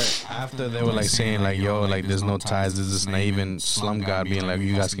 remember after they were like saying like, yo, like there's no ties, there's this naive Slum God being like,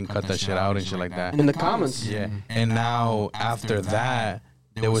 you guys can cut that shit out and shit like that. In the comments. Yeah. And now after that,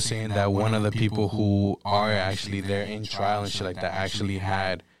 they were saying that one of the people who are actually there in trial and shit like that actually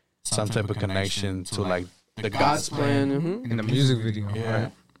had some type of connection to like the God's plan in the music video. Yeah.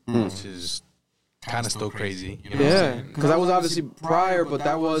 Right? Which is kind of still crazy. You know yeah, because that was obviously prior, but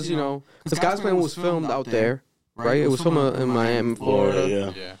that was, you know, because God's Plan was filmed out there, right? It was filmed in Miami,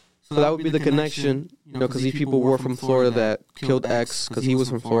 Florida. Yeah. So that would be the connection, you know, because these people were from Florida that killed X because he was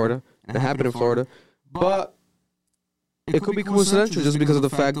from Florida, and it happened in Florida. But it could be coincidental just because of the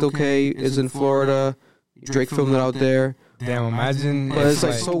fact, okay, it's in Florida, Drake filmed it out there. Damn, imagine. But it's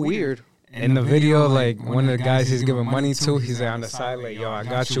like so weird. In the video, like, one of the guys he's giving money to, he's like on the side, like, yo, I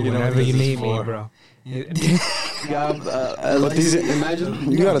got you whenever you need me, bro. But these, imagine,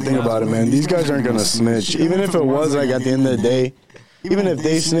 you gotta think about it, man. These guys aren't gonna snitch. Even if it was, like, at the end of the day, even if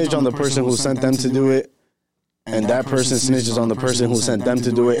they snitch on the person who sent them to do it, and that person snitches on the person who sent them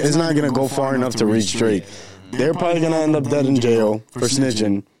to do it, it's not gonna go far enough to reach Drake. They're probably gonna end up dead in jail for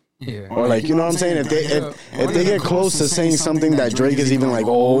snitching. Yeah. Or like, you know what I'm saying? If they get close to saying something that Drake is even like,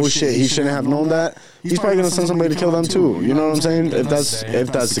 oh shit, he shouldn't have known that, he's probably gonna send somebody to kill them too. You know what I'm saying?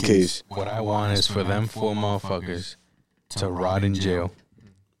 If that's the case. What I want is for them 4 motherfuckers to rot in jail.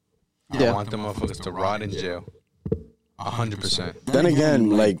 Yeah. I want them motherfuckers to rot in jail. 100%. Then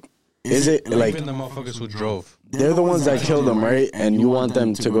again, like, is it like even the motherfuckers who drove? They're the ones that killed them, right? And you want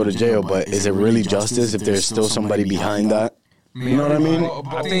them to go to jail, but is it really justice if there's still somebody behind that? You know what I mean?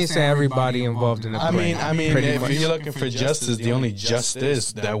 I think it's everybody involved in the plan. I mean, if you're looking for justice, the only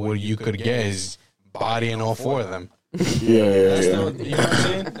justice that you could get is bodying all 4 of them. Yeah. You know what I'm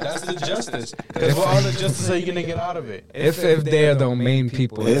saying? That's the justice. Because what other justice are you gonna get out of it? If they're the main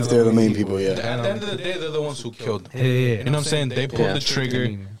people. If they're the main people, yeah. At the end of the day, they're the ones who killed them. Yeah. You know what I'm saying? They pulled the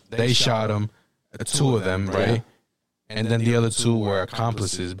trigger. They shot them. 2 of them, right? And then the other 2 were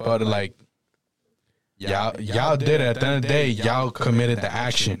accomplices. But like, y'all did it. At the end of the day, y'all committed the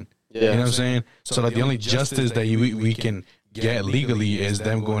action. You know what I'm saying? So like the only justice that we can get legally is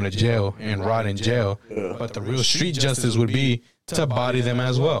them going to jail and rot in jail. But the real street justice would be to body them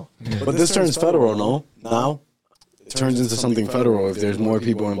as well. But this turns federal, no? Now? It turns into something federal if there's more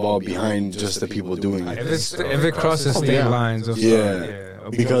people involved behind just the people doing it. If it crosses state lines or something. Yeah.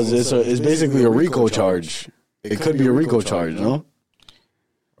 Because it's basically a RICO charge. It could be a RICO charge, no?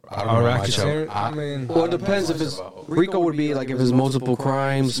 I mean, well, it depends if it's RICO would be like if it's multiple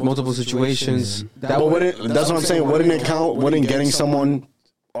crimes, multiple situations. That's what I'm saying. Wouldn't it count? Wouldn't getting someone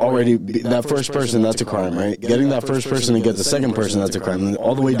already that first person, that's a crime, right? Getting that first person and get the second person, that's a crime. And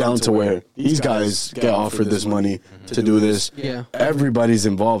all the way down to where these guys get offered this money to do this. Yeah. Everybody's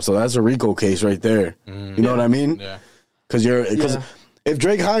involved, so that's a RICO case right there. You know what I mean? Yeah. Because If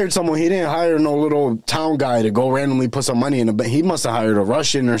Drake hired someone, he didn't hire no little town guy to go randomly put some money in a bank. He must have hired a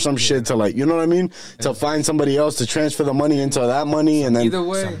Russian or some shit to like, you know what I mean? To find somebody else to transfer the money into that money and then Either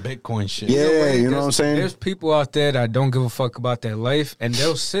way, Some Bitcoin shit. yeah, you know what I'm saying? There's people out there that don't give a fuck about their life, and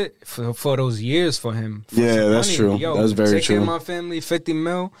they'll sit for those years for him. For Yeah, some that's money. true. Yo, That's very take care of true. my family, 50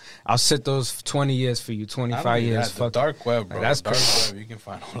 mil. I'll sit those 20 years for you, 25 Not only years. that, the Fuck dark web, bro. That's dark crazy. web, you can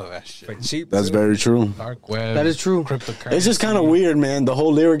find all of that shit. for cheap. That's too. very true. Dark web. That is true. Cryptocurrency. It's just kind of weird, man. The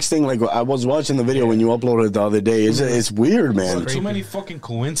whole lyrics thing, like I was watching the video when you uploaded it the other day. It's weird, man. Too many fucking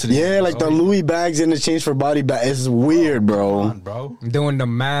coincidences. Yeah, like the Louis bags in exchange for body bag. It's weird, Come bro. on, bro. Doing the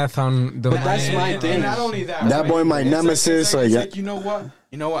math on the But that's money. my And thing. not only that, That boy, my nemesis, It's like, like, you know what?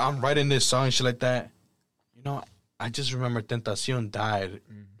 I'm writing this song and shit like that. You know, I just remember Tentacion died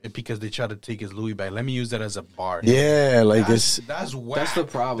because they tried to take his Louis bag. Let me use that as a bar. Yeah, like That's whack. That's the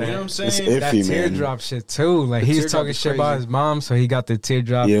problem. You know what I'm It's saying? That iffy, man. teardrop shit too. Like The he's teardrop talking is shit about crazy. his mom, so he got the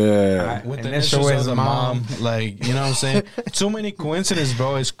teardrop. Yeah. With And the that show initials is of the mom. like, you know what I'm saying? Too many coincidences,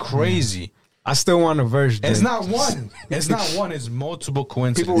 bro. It's crazy. I still want a version. It's not one. It's not one. It's multiple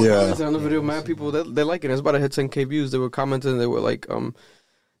coincidences. People were Yeah. commenting on the video, man. People they like it. It's about to hit 10K views. They were commenting. They were like,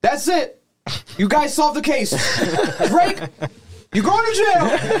 "That's it. You guys solved the case. Drake, you going to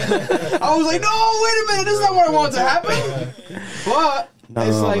jail." I was like, "No, wait a minute. This is not what I wanted to happen." But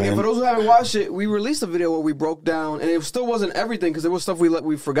it's No, like, man. for those who haven't watched it, we released a video where we broke down, and it still wasn't everything because there was stuff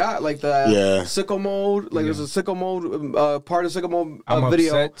we forgot, like the Yeah. sicko mode. Like there's a sicko mode part of sicko mode I'm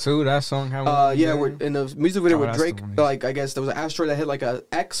video. upset too. That song. How Yeah, we're in the music video Oh, with that's Drake. the one. Like, I guess there was an asteroid that hit like a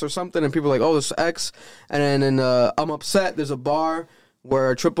X or something, and people were like, "Oh, this X." And then in I'm upset. There's a bar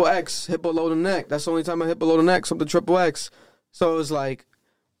where triple X hit below the neck. That's the only time I hit below the neck. Something triple X. So it's like,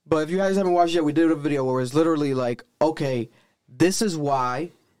 but if you guys haven't watched it yet, we did a video where it's literally like, okay, this is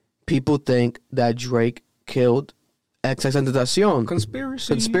why people think that Drake killed XXXTentacion.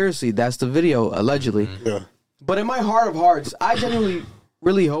 Conspiracy. That's the video allegedly. Yeah. But in my heart of hearts, I genuinely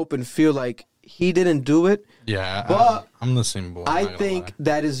really hope and feel like he didn't do it. Yeah, But I'm the same boy. I think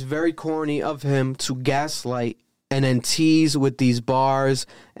that is very corny of him to gaslight and then tease with these bars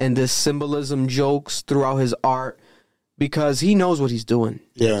and this symbolism jokes throughout his art because he knows what he's doing.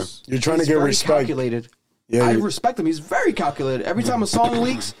 Yeah. You're trying He's to get very respect. calculated. Yeah, I you- respect him. He's very calculated. Every time a song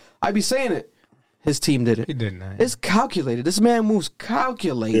leaks, I be saying it. His team did it. He did not. It's calculated. This man moves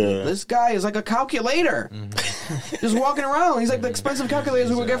calculated. Yeah. This guy is like a calculator. Just walking around. He's like the expensive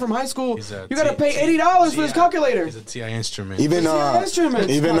calculators we would get from high school. You got to pay $80 for this calculator. He's a TI instrument. Even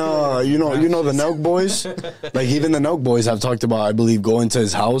instruments you know the Nelk boys, like even the Nelk boys have talked about, I believe, going to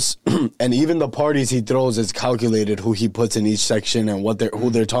his house, and even the parties he throws is calculated who he puts in each section and who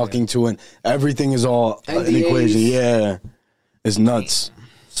they're talking to, and everything is all an NDAs. equation. Yeah, it's nuts.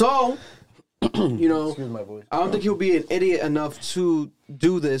 So, you know, I don't think he'll be an idiot enough to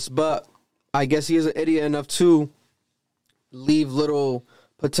do this, but I guess he is an idiot enough to leave little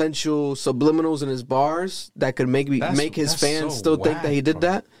potential subliminals in his bars that could make his that's fans so still think whack, that he did bro.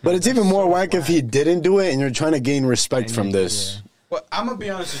 that. But it's even more whack if he didn't do it, and you're trying to gain respect from this. Well, I'm gonna be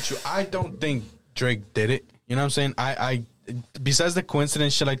honest with you. I don't think Drake did it. You know what I'm saying? I besides the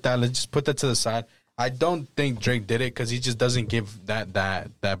coincidence shit like that, let's just put that to the side. I don't think Drake did it because he just doesn't give that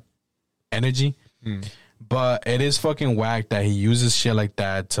energy. But it is fucking whack that he uses shit like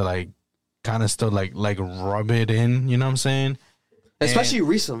that to like kind of still like rub it in. You know what I'm saying? Especially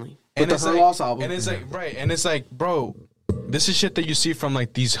recently with the it's Her like, Loss album. And it's like, right. And it's like, bro, this is shit that you see from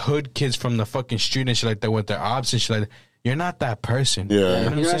like these hood kids from the fucking street and shit like that with their ops and shit like that. You're not that person. Yeah. You know what You're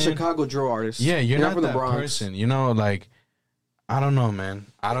I'm not a saying? Chicago drill artist. Yeah, you're not from the that Bronx. person. You know, like, I don't know, man.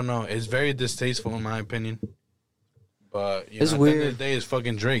 I don't know. It's very distasteful in my opinion. But, you It's know, at weird. the end of the day, it's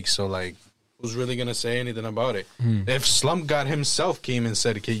fucking Drake. So, like, who's really going to say anything about it? If Slump God himself came and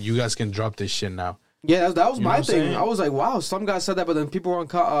said, okay, you guys can drop this shit now. Yeah, that was You know my what I'm thing. saying? I was like, wow, some guy said that, but then people were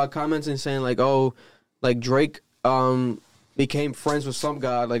on commenting saying like, oh, like Drake became friends with some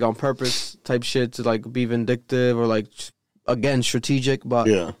guy like on purpose type shit to like be vindictive or like again strategic. But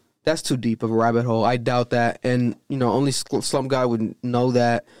Yeah. that's too deep of a rabbit hole. I doubt that, and you know, only Slump God would know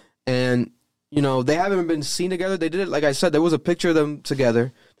that. And you know, they haven't been seen together. They did it, like I said, there was a picture of them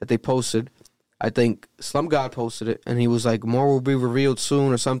together that they posted. I think Slump God posted it, and he was like, "More will be revealed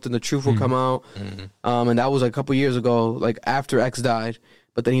soon," or something. The truth will come out, and that was like a couple years ago, like after X died.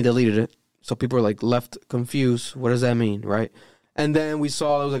 But then he deleted it, so people are like left confused. What does that mean, right? And then we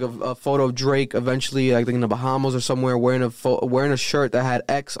saw there was like a photo of Drake eventually, I think in the Bahamas or somewhere, wearing a shirt that had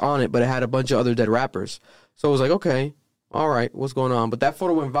X on it, but it had a bunch of other dead rappers. So it was like, okay, all right, what's going on? But that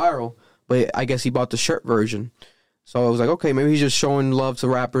photo went viral. But I guess he bought the shirt version. So I was like, okay, maybe he's just showing love to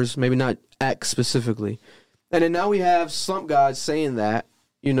rappers, maybe not X specifically. And then now we have Slump God saying that,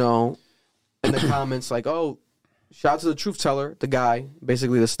 you know, in the comments, like, oh, shout out to the truth teller, the guy,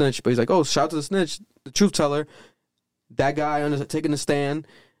 basically the snitch. But he's like, oh, shout out to the snitch, the truth teller. That guy taking the stand.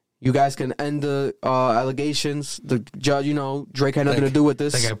 You guys can end the allegations. The judge, you know, Drake had nothing to do with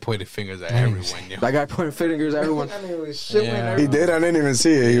this. That guy pointed fingers at everyone. Yo. That guy pointed fingers at everyone. Yeah. He did. I didn't even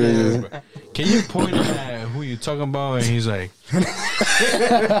see it. He was just... Can you point at who you talking about? And he's like,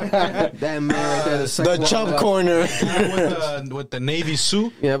 that man right there, the chop corner with the navy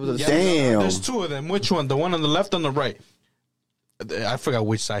suit. Yeah, but damn. There's two of them. Which one? The one on the left, on the right? I forgot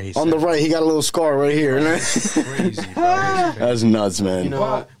which side he said. On the right, he got a little scar right here. Crazy, bro. That's nuts, man. You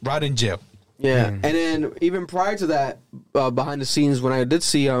know, right in jail. Yeah, and then even prior to that, behind the scenes, when I did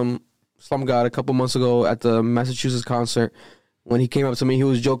see Slum God a couple months ago at the Massachusetts concert, when he came up to me, he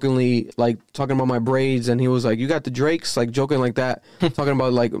was jokingly like talking about my braids, and he was like, "You got the Drakes," like joking like that, talking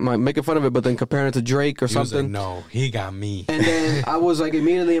about like making fun of it, but then comparing it to Drake or something. Like, no, he got me. And then I was like,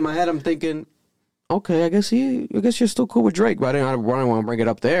 immediately in my head, I'm thinking, okay, I guess you're still cool with Drake, but I didn't want to bring it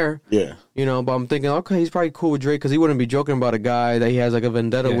up there. Yeah. You know, but I'm thinking, okay, he's probably cool with Drake because he wouldn't be joking about a guy that he has like a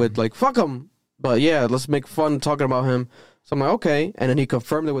vendetta with, like, fuck him. But yeah, let's make fun talking about him. So I'm like, okay. And then he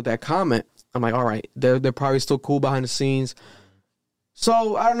confirmed it with that comment. I'm like, all right, they're probably still cool behind the scenes.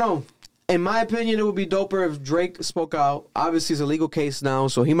 So I don't know. In my opinion, it would be doper if Drake spoke out. Obviously, it's a legal case now,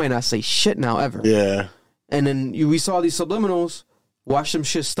 so he might not say shit now ever. Yeah. And then we saw these subliminals. Watch them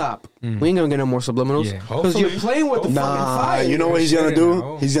shit stop. We ain't gonna get no more subliminals because you're playing with the fucking fire. You know what he's gonna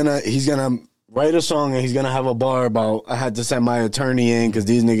do? He's gonna write a song and he's gonna have a bar about I had to send my attorney in because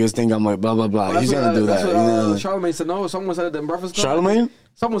these niggas think I'm like blah blah blah. He's gonna do that. Charlamagne said no. Someone said it in Breakfast Club. Charlamagne?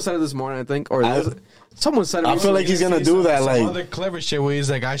 Someone said it this morning, I think, or someone said it. I feel like he's gonna do that, like some other clever shit where he's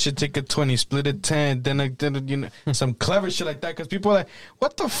like, I should take a 20, split it 10, then you know, some clever shit like that. Because people are like,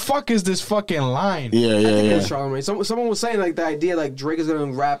 what the fuck is this fucking line? Yeah. Charlamagne. Someone was saying like the idea like Drake is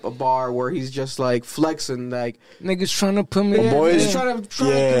gonna rap a bar where he's just like flexing, like niggas trying to put me, boys trying to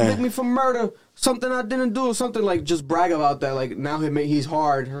convict me for murder. Something I didn't do, or something like just brag about that. Like now he's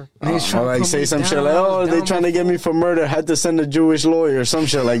hard. Or like say some shit like, oh, they trying to get me for murder. Had to send a Jewish lawyer or some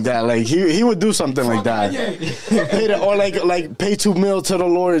shit like that. Like he would do something like that. Or like pay $2 million to the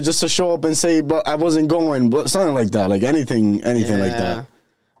lawyer just to show up and say, but I wasn't going, but something like that. Like anything like that.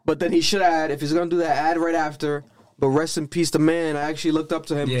 But then he should add, if he's gonna do that, add right after. But rest in peace, the man. I actually looked up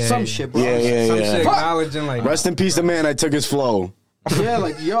to him. Shit, bro. Some shit acknowledging like, rest in peace, the man. I took his flow. Yeah,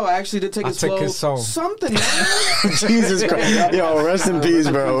 like, yo, I actually did take his flow. His soul. Something, man. Jesus Christ. Yo, rest in peace,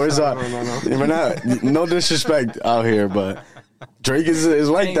 bro. We're not, no disrespect out here, but Drake is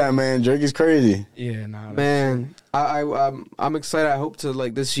like that, man. Drake is crazy. Yeah, nah. Man, I'm excited. I hope to,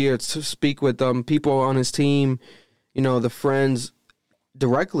 like, this year to speak with people on his team, you know, the friends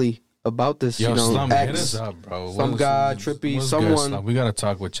directly about this, Yo, you know, Slum, hit us up, bro. Some guy, Trippy, someone. We gotta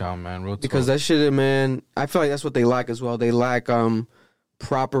talk with y'all, man. Real talk. Because that shit, man, I feel like that's what they lack as well. They lack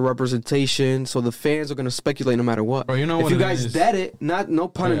proper representation, so the fans are gonna speculate no matter what. Bro, you know if what you guys dead it, no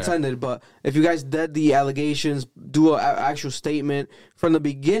pun intended, but if you guys dead the allegations, do an actual statement from the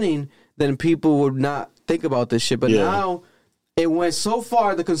beginning, then people would not think about this shit. But now it went so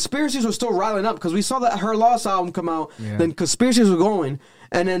far, the conspiracies were still riling up because we saw that Her Loss album come out, then conspiracies were going.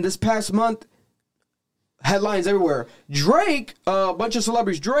 And then this past month, headlines everywhere. Drake, a bunch of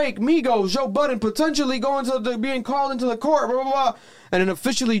celebrities, Drake, Migos, Joe Budden potentially going to being called into the court, blah, blah, blah. And then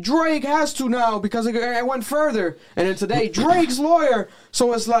officially Drake has to now because it went further. And then today, Drake's lawyer.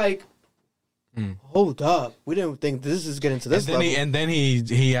 So it's like, hold up. We didn't think this is getting to this level. And then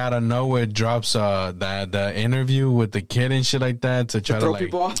he out of nowhere drops the interview with the kid and shit like that to try to throw like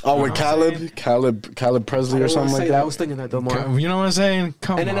people off. Oh, with Caleb Presley or something like that. I was thinking that though, more. You know what I'm saying?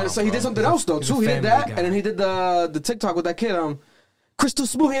 Come on. And then so he did something else though too. He did that, and then he did the TikTok with that kid. Crystal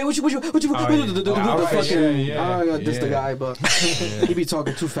Smooth. Hey, what you this the guy, but he be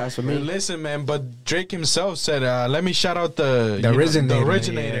talking too fast for me. Listen, man, but Drake himself said, "Let me shout out the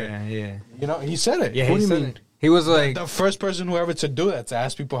originator." Yeah. You know, he said it. Yeah, what do you said mean? It. He was like the first person who ever to do that, to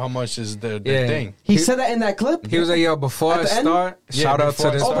ask people how much is their thing. He said that in that clip. He was like, "Yo, before I start, shout out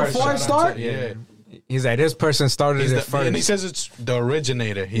to this person." Before I start, yeah. He's like, this person started it first. And he says it's the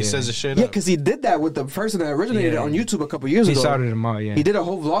originator. He says the shit. Yeah, because he did that with the person that originated it on YouTube a couple years ago. He started him out, He did a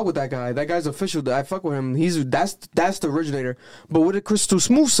whole vlog with that guy. That guy's official. I fuck with him. That's the originator. But what did Crystal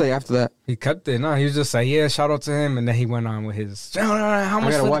Smooth say after that? He kept it. No, he was just like, yeah, shout out to him. And then he went on with his, how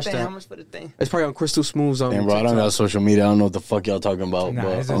much for the thing? It's probably on Crystal Smooth's Damn, bro, I don't got social media. I don't know what the fuck y'all talking about,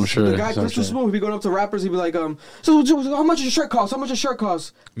 but I'm sure. The guy Crystal Smooth, he'd be going up to rappers. He'd be like, so how much does your shirt cost? How much does your shirt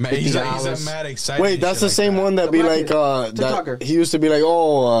cost? Man, he's mad excited. Wait, that's the same one that be like, that he used to be like,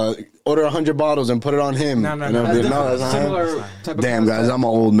 order 100 bottles and put it on him. No, that's not similar type of Damn, guys, I'm an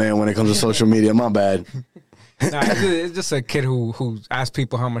old man when it comes to social media. My bad. It's just a kid who asks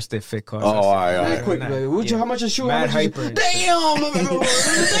people how much their fit costs. Oh, all right. Quick, how much is shoe? Mad How much hyper. Damn!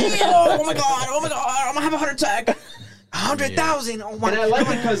 Oh my god! I'm gonna have a heart attack. 100,000. Oh my! And I like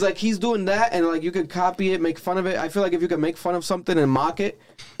it because like he's doing that, and like you could copy it, make fun of it. I feel like if you can make fun of something and mock it,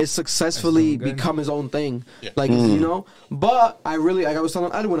 it successfully become his own thing. Yeah. Like you know. But I really, like I was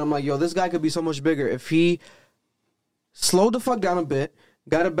telling Edwin, I'm like, yo, this guy could be so much bigger if he slowed the fuck down a bit.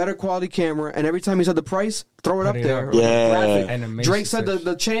 Got a better quality camera, and every time he said the price, throw it up there. Yeah. Drake said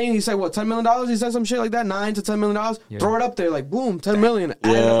the chain. He said what, $10 million? He said some shit like that, $9 to $10 million. Yeah. Throw it up there, like boom, $10 million.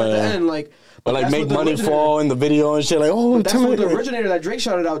 Add it up at the end, like. But like make money fall in the video and shit. Like that's what the originator that Drake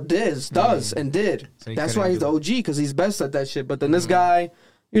shouted out does, and did. So that's why he's the OG because he's best at that shit. But then this guy.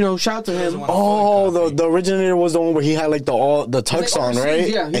 You know, shout to him. Oh, the originator was the one where he had like the tux on, right?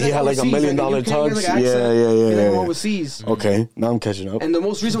 Yeah, and he had like $1 million tux. Like Yeah. Overseas. Okay, now I'm catching up. And the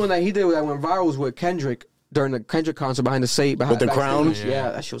most recent one that he did that went viral was with Kendrick during the Kendrick concert behind the stage. With the crown?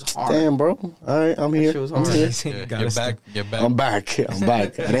 Yeah, that shit was hard. Damn, bro. All right, I'm here. That shit was hard. You're back. I'm back.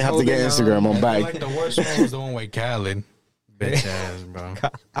 I didn't have to get Instagram. I'm back. Like the worst one was the one with Khaled. Bitch ass, bro.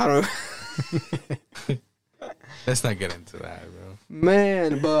 I don't. Let's not get into that, bro.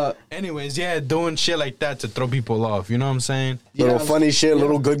 Man, but anyways, doing shit like that to throw people off. You know what I'm saying? Little funny shit,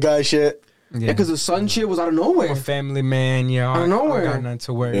 little good guy shit. Yeah, because the son shit was out of nowhere. I'm a family man, out of nowhere. I got nothing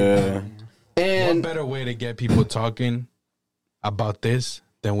to worry about. And what better way to get people talking about this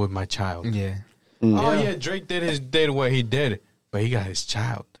than with my child? Yeah. Drake did what he did, but he got his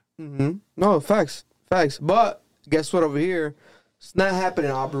child. Mm-hmm. No, facts. But guess what? Over here, it's not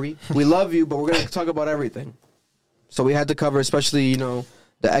happening, Aubrey. We love you, but we're gonna talk about everything. So we had to cover, especially, the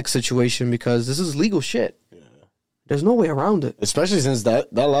X situation, because this is legal shit. Yeah. There's no way around it. Especially since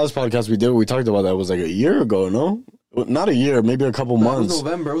that last podcast we did, we talked about that was like a year ago, no? Not a year, maybe a couple months. It was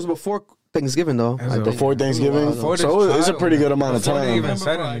November. It was before Thanksgiving, though. Before Thanksgiving? So it's a pretty good amount of time. I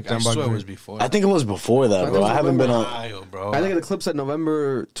swear it was before. I think it was before that, bro. I haven't been on. I think the clip said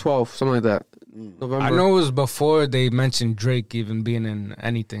November 12th, something like that. November. I know it was before they mentioned Drake even being in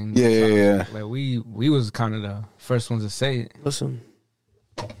anything. Yeah. Like we was kind of the first ones to say it. Listen,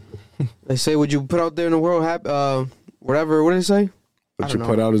 they say what you put out there in the world, whatever. What do they say? What you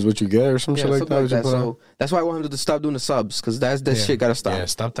put out is what you get, or some shit like that. So that's why I want him to stop doing the subs, because that shit gotta stop. Yeah,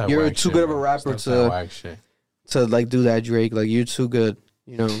 stop that. You're too good of a rapper to like do that, Drake. Like you're too good,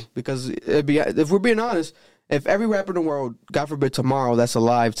 because if we're being honest. If every rapper in the world, God forbid tomorrow, that's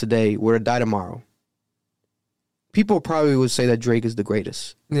alive today, were to die tomorrow, people probably would say that Drake is the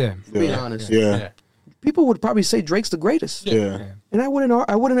greatest. Yeah. Being honest. Yeah. People would probably say Drake's the greatest. Yeah. And I wouldn't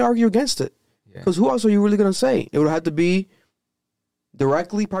argue against it. Because who else are you really going to say? It would have to be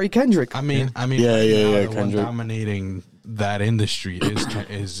directly probably Kendrick. I mean, Kendrick. The one dominating that industry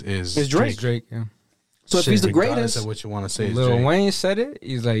is Drake. Drake, yeah. So if he's the greatest, of what you want to say, Lil Wayne said it.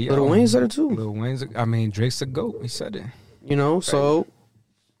 He's like, Lil Wayne said it too. Lil Wayne's, Drake's the GOAT. He said it. So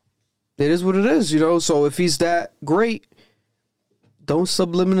it is what it is. So if he's that great, don't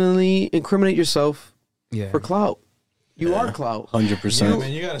subliminally incriminate yourself for clout. You are clout. 100%.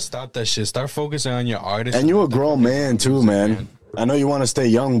 Man, you gotta stop that shit. Start focusing on your artist. And you're a grown man too, man. I know you want to stay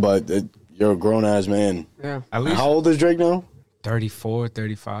young, but you're a grown ass man. Yeah. At least how old is Drake now? 34,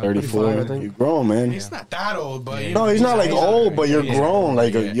 35. 34. I think. You're grown, man. He's not that old, but no, he's not like old, but you're grown.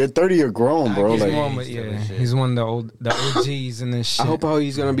 Like you're 30, you're grown, bro. He's one of the OGs in this shit. I hope how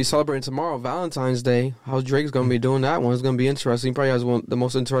he's gonna be celebrating tomorrow, Valentine's Day. How Drake's gonna be doing that one is gonna be interesting. He probably has the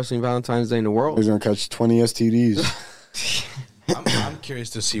most interesting Valentine's Day in the world. He's gonna catch 20 STDs. I'm curious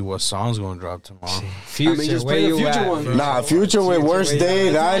to see what song's gonna drop tomorrow. Future, just play the Future one. Nah, Future with Worst Day.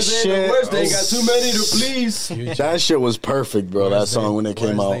 That shit. Worst Day got too many to please. That shit was perfect, bro. That song when it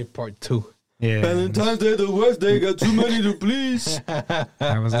came out. Day Part 2. Yeah. Valentine's Day, the worst day, got too many to please. That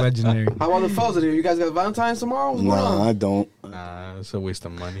was legendary. How about the fellas in here? You guys got Valentine's tomorrow? Nah, I don't. Nah, it's a waste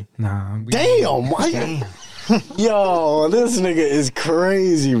of money. Nah. Damn, Mike. Yo, this nigga is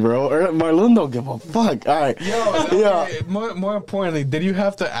crazy, bro. Marlon don't give a fuck. All right. Yo. More importantly, did you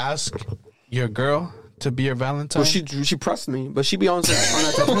have to ask your girl to be your Valentine? Well, she pressed me, but she be on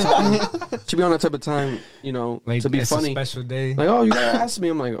that type of time. She be on that type of time, like, to be it's funny. A special day. Like, oh, you gotta ask me.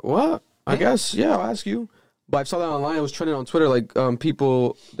 I'm like, what? I guess, yeah, I'll ask you. But I saw that online. It was trending on Twitter. Like,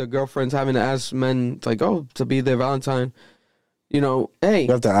 people, their girlfriends having to ask men, like, to be their Valentine. Hey,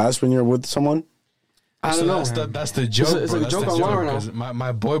 you have to ask when you're with someone. I don't know. That's the joke. It's like a joke online right now.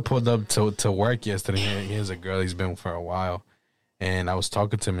 My boy pulled up to work yesterday. He has a girl he's been with for a while, And I was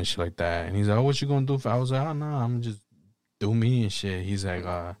talking to him and shit like that. And he's like, oh, what you gonna do? I was like, oh, no, I'm just do me and shit. He's like,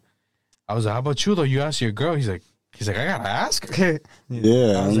 I was like, how about you, though? You ask your girl. He's like, I gotta ask her.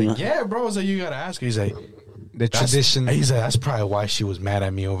 Yeah. I was like, yeah, bro. I was like, you gotta ask her. He's like, The tradition. He's like, that's probably why she was mad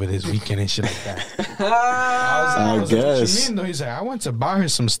at me over this weekend and shit like that. I was guess. Like, what you mean, though? He's like, I went to buy her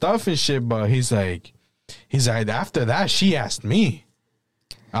some stuff and shit, but he's like, after that, she asked me.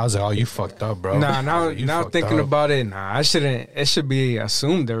 I was like, oh, you fucked up, bro. Nah, now thinking about it, I shouldn't. It should be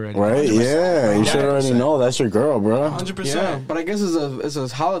assumed already. Right? Yeah, you should already know that's your girl, bro. 100%. Yeah, but I guess it's a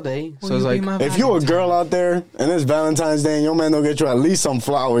holiday, so it's like If you a girl out there and it's Valentine's Day and your man don't get you at least some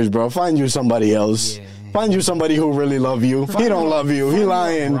flowers, bro, find you somebody else. Yeah. Find you somebody who really love you. He don't love you. He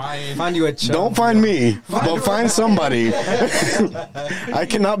lying. Find you a chum. Don't find me, but find somebody. I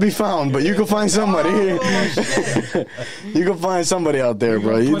cannot be found, but you can find somebody. You can find somebody out there,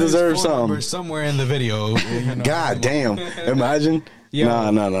 bro. You deserve some. Somewhere in the video. You know. God damn. Imagine. Yo.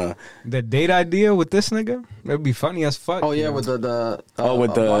 Nah. The date idea with this nigga, that'd be funny as fuck. oh yeah, with the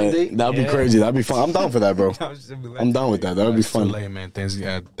that'd blind date? be crazy. That'd be fun. I'm down for that, bro. I'm down with that. That would be It's too fun. late, man.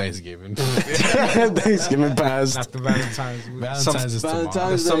 Thanksgiving. Thanksgiving passed. Not the Valentine's. Valentine's is tomorrow.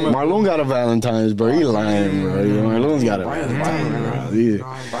 Valentine's Day. Marlon got a Valentine's, bro. He lying, bro. Marlon's got a Brian's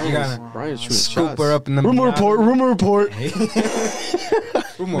Valentine's, bro. Brian's shooting Scoop shots. her up in the Rumor report. Rumor report.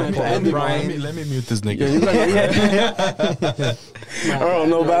 Brian. Let me mute this nigga. Earl,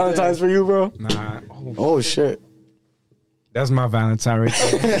 no Valentine's for you, bro? Nah. Oh, shit. That's my Valentine right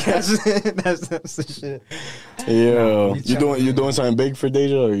there. that's the shit. Yeah. You doing something big for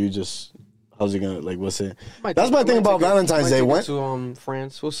Deja, or you just, how's it gonna, like, what's it? That's my thing about Valentine's Day. When to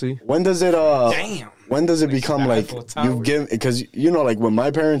France, we'll see. when does it, Damn. when does it become like Eiffel Tower. you give, because, you know, like, when my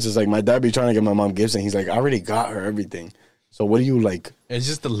parents is like, my dad be trying to get my mom gifts, and he's like, I already got her everything. So what do you like? It's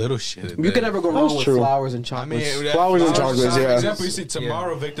just the little shit. You can never go wrong That's with true. flowers and I mean, chocolates. Flowers and chocolates, For yeah. example, you see,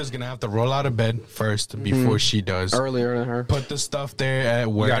 tomorrow Victor's gonna have to roll out of bed first before she does. Earlier than her. Put the stuff there at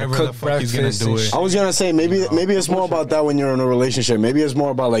wherever cook the fuck he's gonna breakfast do and it. shit. I was gonna say maybe it's more about that when you're in a relationship. Maybe it's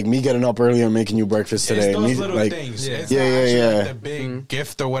more about like me getting up early and making you breakfast today. It's those Me, little like, things. Yeah. It's Yeah, not yeah, actually yeah. like the big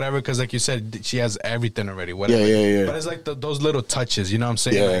gift or whatever, because like you said, she has everything already. Whatever. Yeah. But it's like those little touches. You know what I'm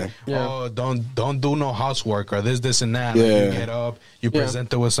saying? Yeah. Like, Yeah. oh, don't do no housework or this and that. Yeah. Like, you get up, you Yeah.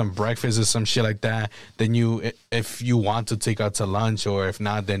 present her with some breakfast or some shit like that. Then if you want to take out to lunch, or if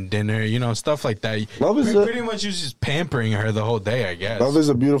not, then dinner. You know, stuff like that. Love is pretty much you're just pampering her the whole day, I guess. love is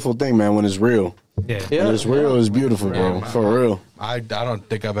a beautiful thing, man. When it's real, Yeah. when it's real, it's beautiful, bro. Yeah. For real. I don't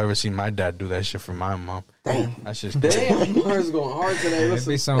think I've ever seen my dad do that shit for my mom. Damn. That's just Damn, Mars going hard today. It'd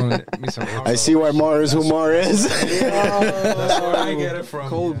Listen. be some I see why Mar is who Mar is. That's where I get it from.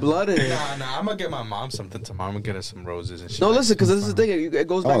 Cold blooded. Nah, I'm gonna get my mom something tomorrow. I'm gonna get her some roses and shit. No, like listen, because this is the thing. It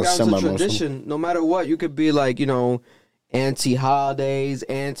goes back Oh, down to semi-emotional. tradition. No matter what, you could be like, anti-holidays,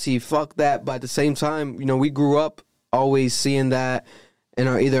 anti-fuck that. But at the same time, we grew up always seeing that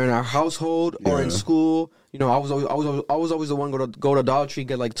either in our household or in Yeah. school. I was always the one go to Dollar Tree,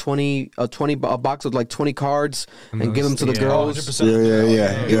 get like a box of like 20 cards and give them to the girls. 100%.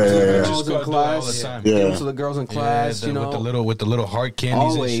 Yeah. Girls in All the class, time. give Yeah. them to the girls in class. with the little heart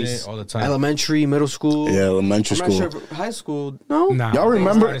candies always and shit all the time. elementary, middle school. Yeah, elementary I'm not school. sure if high school. No, Nah, Y'all things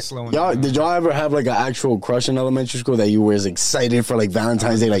remember? started slowing Y'all down. did y'all ever have like an actual crush in elementary school that you were as excited for like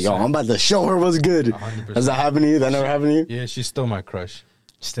Valentine's Day? Like, yo, I'm about to show her what's good. 100%. Has that happened to you? That never happened to you? Yeah, she's still my crush.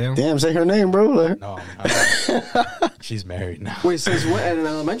 Still? Damn, say her name, bro. Like, No, she's married now. wait, since what? At an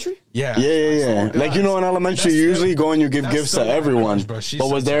elementary? Yeah. yeah. Like, in elementary, you usually go and you give that's gifts to still my everyone. crush, bro. She's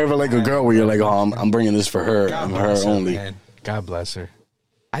But was such there a ever like a girl where you're like, oh, I'm bringing this for her God and her bless her, only? man. God bless her.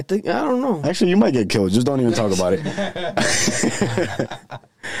 I don't know. Actually, you might get killed. Just don't even talk about it.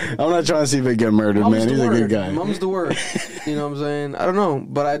 I'm not trying to see if it get murdered, Mom's man. the He's a word. good guy. Mom's the word. You know what I'm saying? I don't know,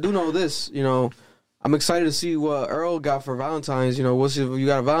 but I do know this. I'm excited to see what Earl got for Valentine's. What's you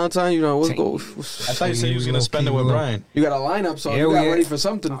got a Valentine? What's go? I thought you said you was gonna spend it with Brian. You got a lineup, so Yeah, you got we- ready for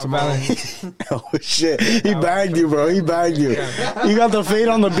something tomorrow. Oh shit! He bagged you, bro. He bagged you. You got the fade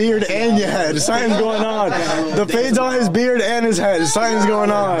on the beard and your head. Something's going on. The fade's on his beard and his head. Something's going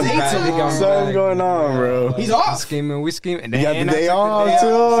on. Something's going on, bro. He's off. Scheming, we scheming. You got the day off too.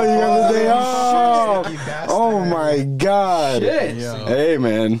 You got the day off. Oh my god. Shit. Hey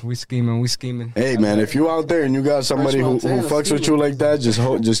man. We scheming. Hey man. If you out there and you got somebody who Montana fucks with you like that, just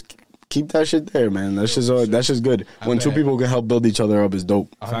keep that shit there, man. That's just good. When two people can help build each other up is dope.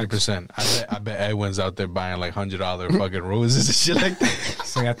 100%. I bet Edwin's out there buying like $100 fucking roses and shit like that.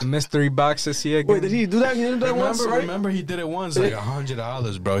 So I got the mystery box this year. Wait, did he do that? He did that once, right? Remember he did it once, like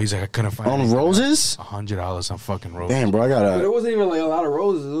 $100, bro. He's like, I couldn't find On anything. roses? $100 on fucking roses. Damn, bro, I But it gotta. wasn't even like a lot of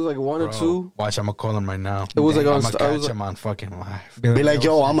roses. It was like one or two. Watch, I'm gonna call him right now. It was like on I'm st- gonna I was catch like- him on fucking live. Be like,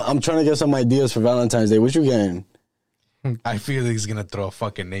 yo, I'm trying to get some ideas for Valentine's Day. What you getting? I feel he's gonna throw a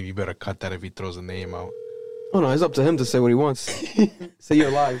fucking name. You better cut that if he throws a name out. Oh no, it's up to him to say what he wants. Say you're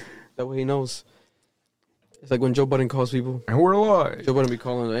alive. That way he knows. It's like when Joe Budden calls people. And we're alive. Joe Budden be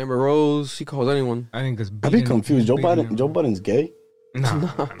calling Amber Rose. He calls anyone. I think it's I be confused. Joe Budden's gay?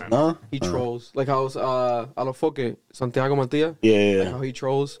 No. Nah? He trolls. Like how Alofoque, Santiago Matia. Yeah. How he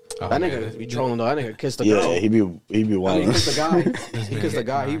trolls. Oh, that yeah. nigga be trolling though. That nigga kissed the girl. Yeah, he be I mean, he wild. kissed the guy. He kissed the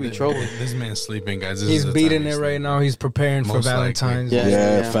guy. He be trolling. This man's sleeping, guys. This He's is the beating time it he's right sleeping. now. He's preparing for Most likely. Valentine's. Yeah.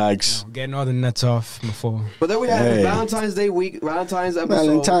 Yeah, facts. Getting all the nuts off before. But then we had Hey. Valentine's Day week, Valentine's episode.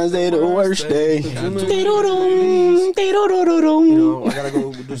 Valentine's Day, the worst day. You know, I gotta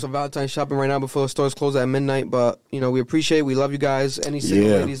go do some Valentine's shopping right now before the stores close at midnight. But you know, we appreciate it. We love you guys. Any single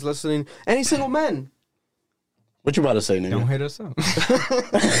Yeah. ladies listening, any single men. What you about to say, nigga? Don't hit us up.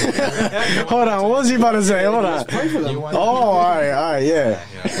 Hold on, what was he about to say? Hold on. Pray for them. Oh, all right,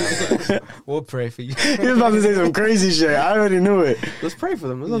 yeah. We'll pray for you. He was about to say some crazy shit. I already knew it. Let's pray for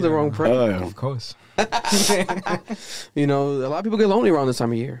them. There's nothing wrong with praying. Of course. You know, a lot of people get lonely around this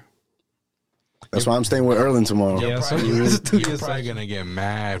time of year. That's why I'm staying with Erlen tomorrow. Yeah, so You're probably gonna get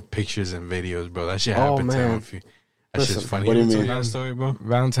mad pictures and videos, bro. That shit happened to man. him. That Listen, shit's funny. what do you Ever mean? told that story, bro?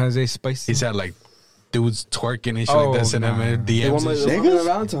 Valentine's Day spicy. He's had like dudes twerking and shit Oh, like that, sending nah. him They DMs want and me shit. to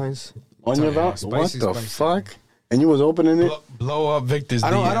Valentine's. On your Yeah, What spicy, the spicy. fuck? And you was opening it? Blow up Victor's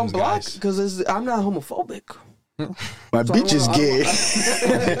I don't DMs, block guys. because I'm not homophobic. My So bitch is gay.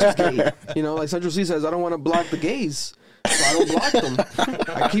 You know, like Central C says, I don't want to block the gays, so I don't block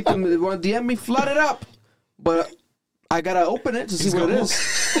them. I keep them. They want to DM me, flood it up, but I gotta open it to see what it is.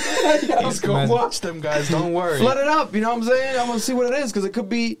 He's gonna watch them, guys. Don't worry. Flood it up. You know what I'm saying? I'm gonna see what it is because it could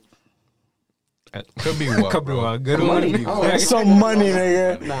be Could be what, Could be bro? what? Good money. money. Oh, Some money,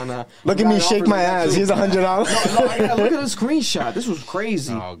 nigga. nah. Look at me shake my ass. Here's $100. No, I gotta look at the screenshot. This was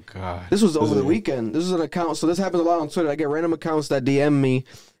crazy. Oh god. This was over the weekend. This is an account. So this happens a lot on Twitter. I get random accounts that DM me,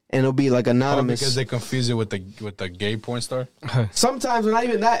 and it'll be like Oh, anonymous. because they confuse it with the gay porn star. Sometimes, but not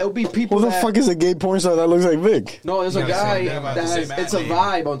even that. It'll be people. Who the that, fuck is a gay porn star that looks like Vic? No, there's a Yeah, guy same- that the has. same It's a name.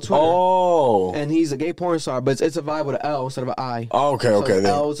 vibe on Twitter, Oh. and he's a gay porn star, but it's a vibe with an L instead of an I. Oh, okay, So okay. it's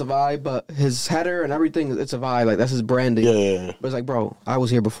Then. L, it's a vibe, but his header and everything, it's a vibe. Like that's his branding. Yeah. But it's like, bro, I was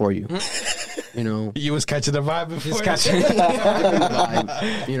here before you. You know. You was catching the vibe before. Just catching.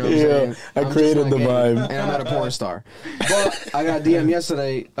 Vibe, you know what I'm Yeah, saying? I I'm just created not the gay, vibe. and I'm not a porn star. But I got a DM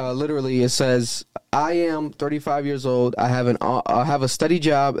yesterday. Literally, it says, "I am 35 years old. I have a steady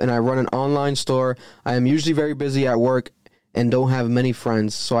job, and I run an online store. I am usually very busy at work, and don't have many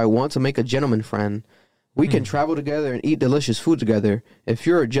friends. So I want to make a gentleman friend. We can travel together and eat delicious food together. If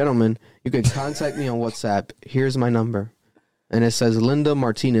you're a gentleman, you can contact me on WhatsApp. Here's my number." And it says Linda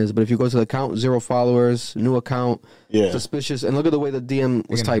Martinez, but if you go to the account, 0 followers, new account, Yeah. suspicious. And look at the way the DM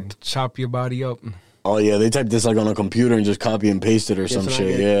was typed. Chop your body up. Oh, yeah. They typed this like on a computer and just copy and paste it or some to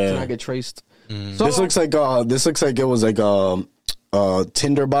shit. To not Yeah. get traced. So This looks like it was like a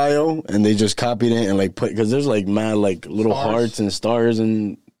Tinder bio, and they just copied it and like put, because there's like mad like little hearts and stars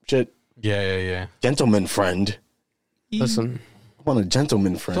and shit. Yeah. Gentleman friend. listen. I want a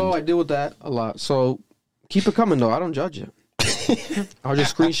gentleman friend. So I deal with that a lot. So keep it coming though. I don't judge it. I'll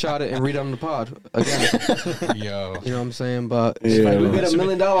just screenshot it and read it on the pod again. Yo. You know what I'm saying? But Yeah, if I do man. get $1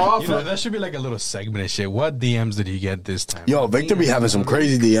 million offer, You know, that should be like a little segment and shit. What DMs did he get this time? Yo, Victor be having some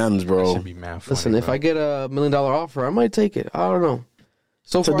crazy DMs, That bro. should be mad funny, listen, if bro. I get a $1 million offer, I might take it. I don't know.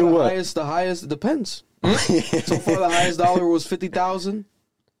 So To far, do the what? highest, it depends. So far, the highest dollar was 50,000,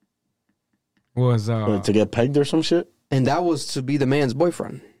 Was To get pegged or some shit? and that was to be the man's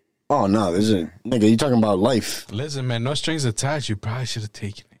boyfriend. Oh, no, this isn't. Nigga, you talking about life. Listen, man, no strings attached. You probably should have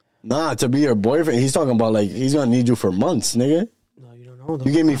taken it. Nah, to be your boyfriend. He's talking about like, he's gonna need you for months, nigga. No, you don't know. Though.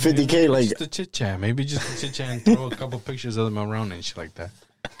 You gave me 50K, like, Just a chit chat. Maybe just a chit chat and throw a couple pictures of them around and shit like that.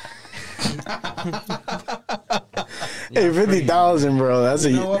 hey, 50,000, bro. That's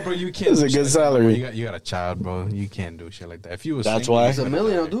You know what, bro? You can't. That's a do good shit like that, bro. salary. You got a child, bro. You can't do shit like that. If you was That's single, why. If it's $1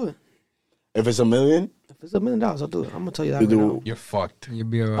 million, I'll do it. If it's $1 million, If it's $1 million, I'll do it. I'm gonna tell you that. You Right do- now. you're fucked. you'd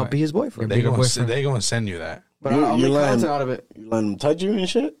be I'll be his boyfriend. They Bigger gonna boyfriend. they gonna send you that. But You- I'll you make lying. content out of it. you let him touch you and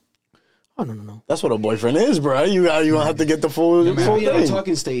shit. Oh no. That's what a boyfriend is, bro. You gonna have to get the full Be on the thing.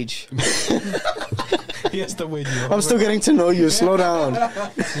 talking stage. He has to win you. I'm still getting to know you. Slow down.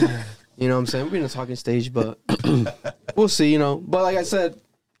 You know what I'm saying? We're in a talking stage, but we'll see, you know. But like I said,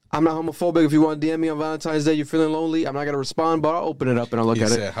 I'm not homophobic. If you want to DM me on Valentine's Day, you're feeling lonely, I'm not going to respond, but I'll open it up and I'll look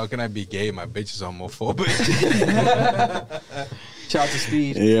at it. How can I be gay? My bitch is homophobic. Shout out to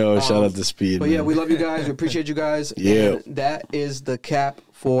Speed. Yo, shout out to Speed. But man. yeah, we love you guys. We appreciate you guys. Yeah. And that is the cap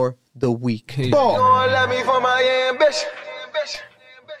for the week. Peace. Boom. Let me for my ambition.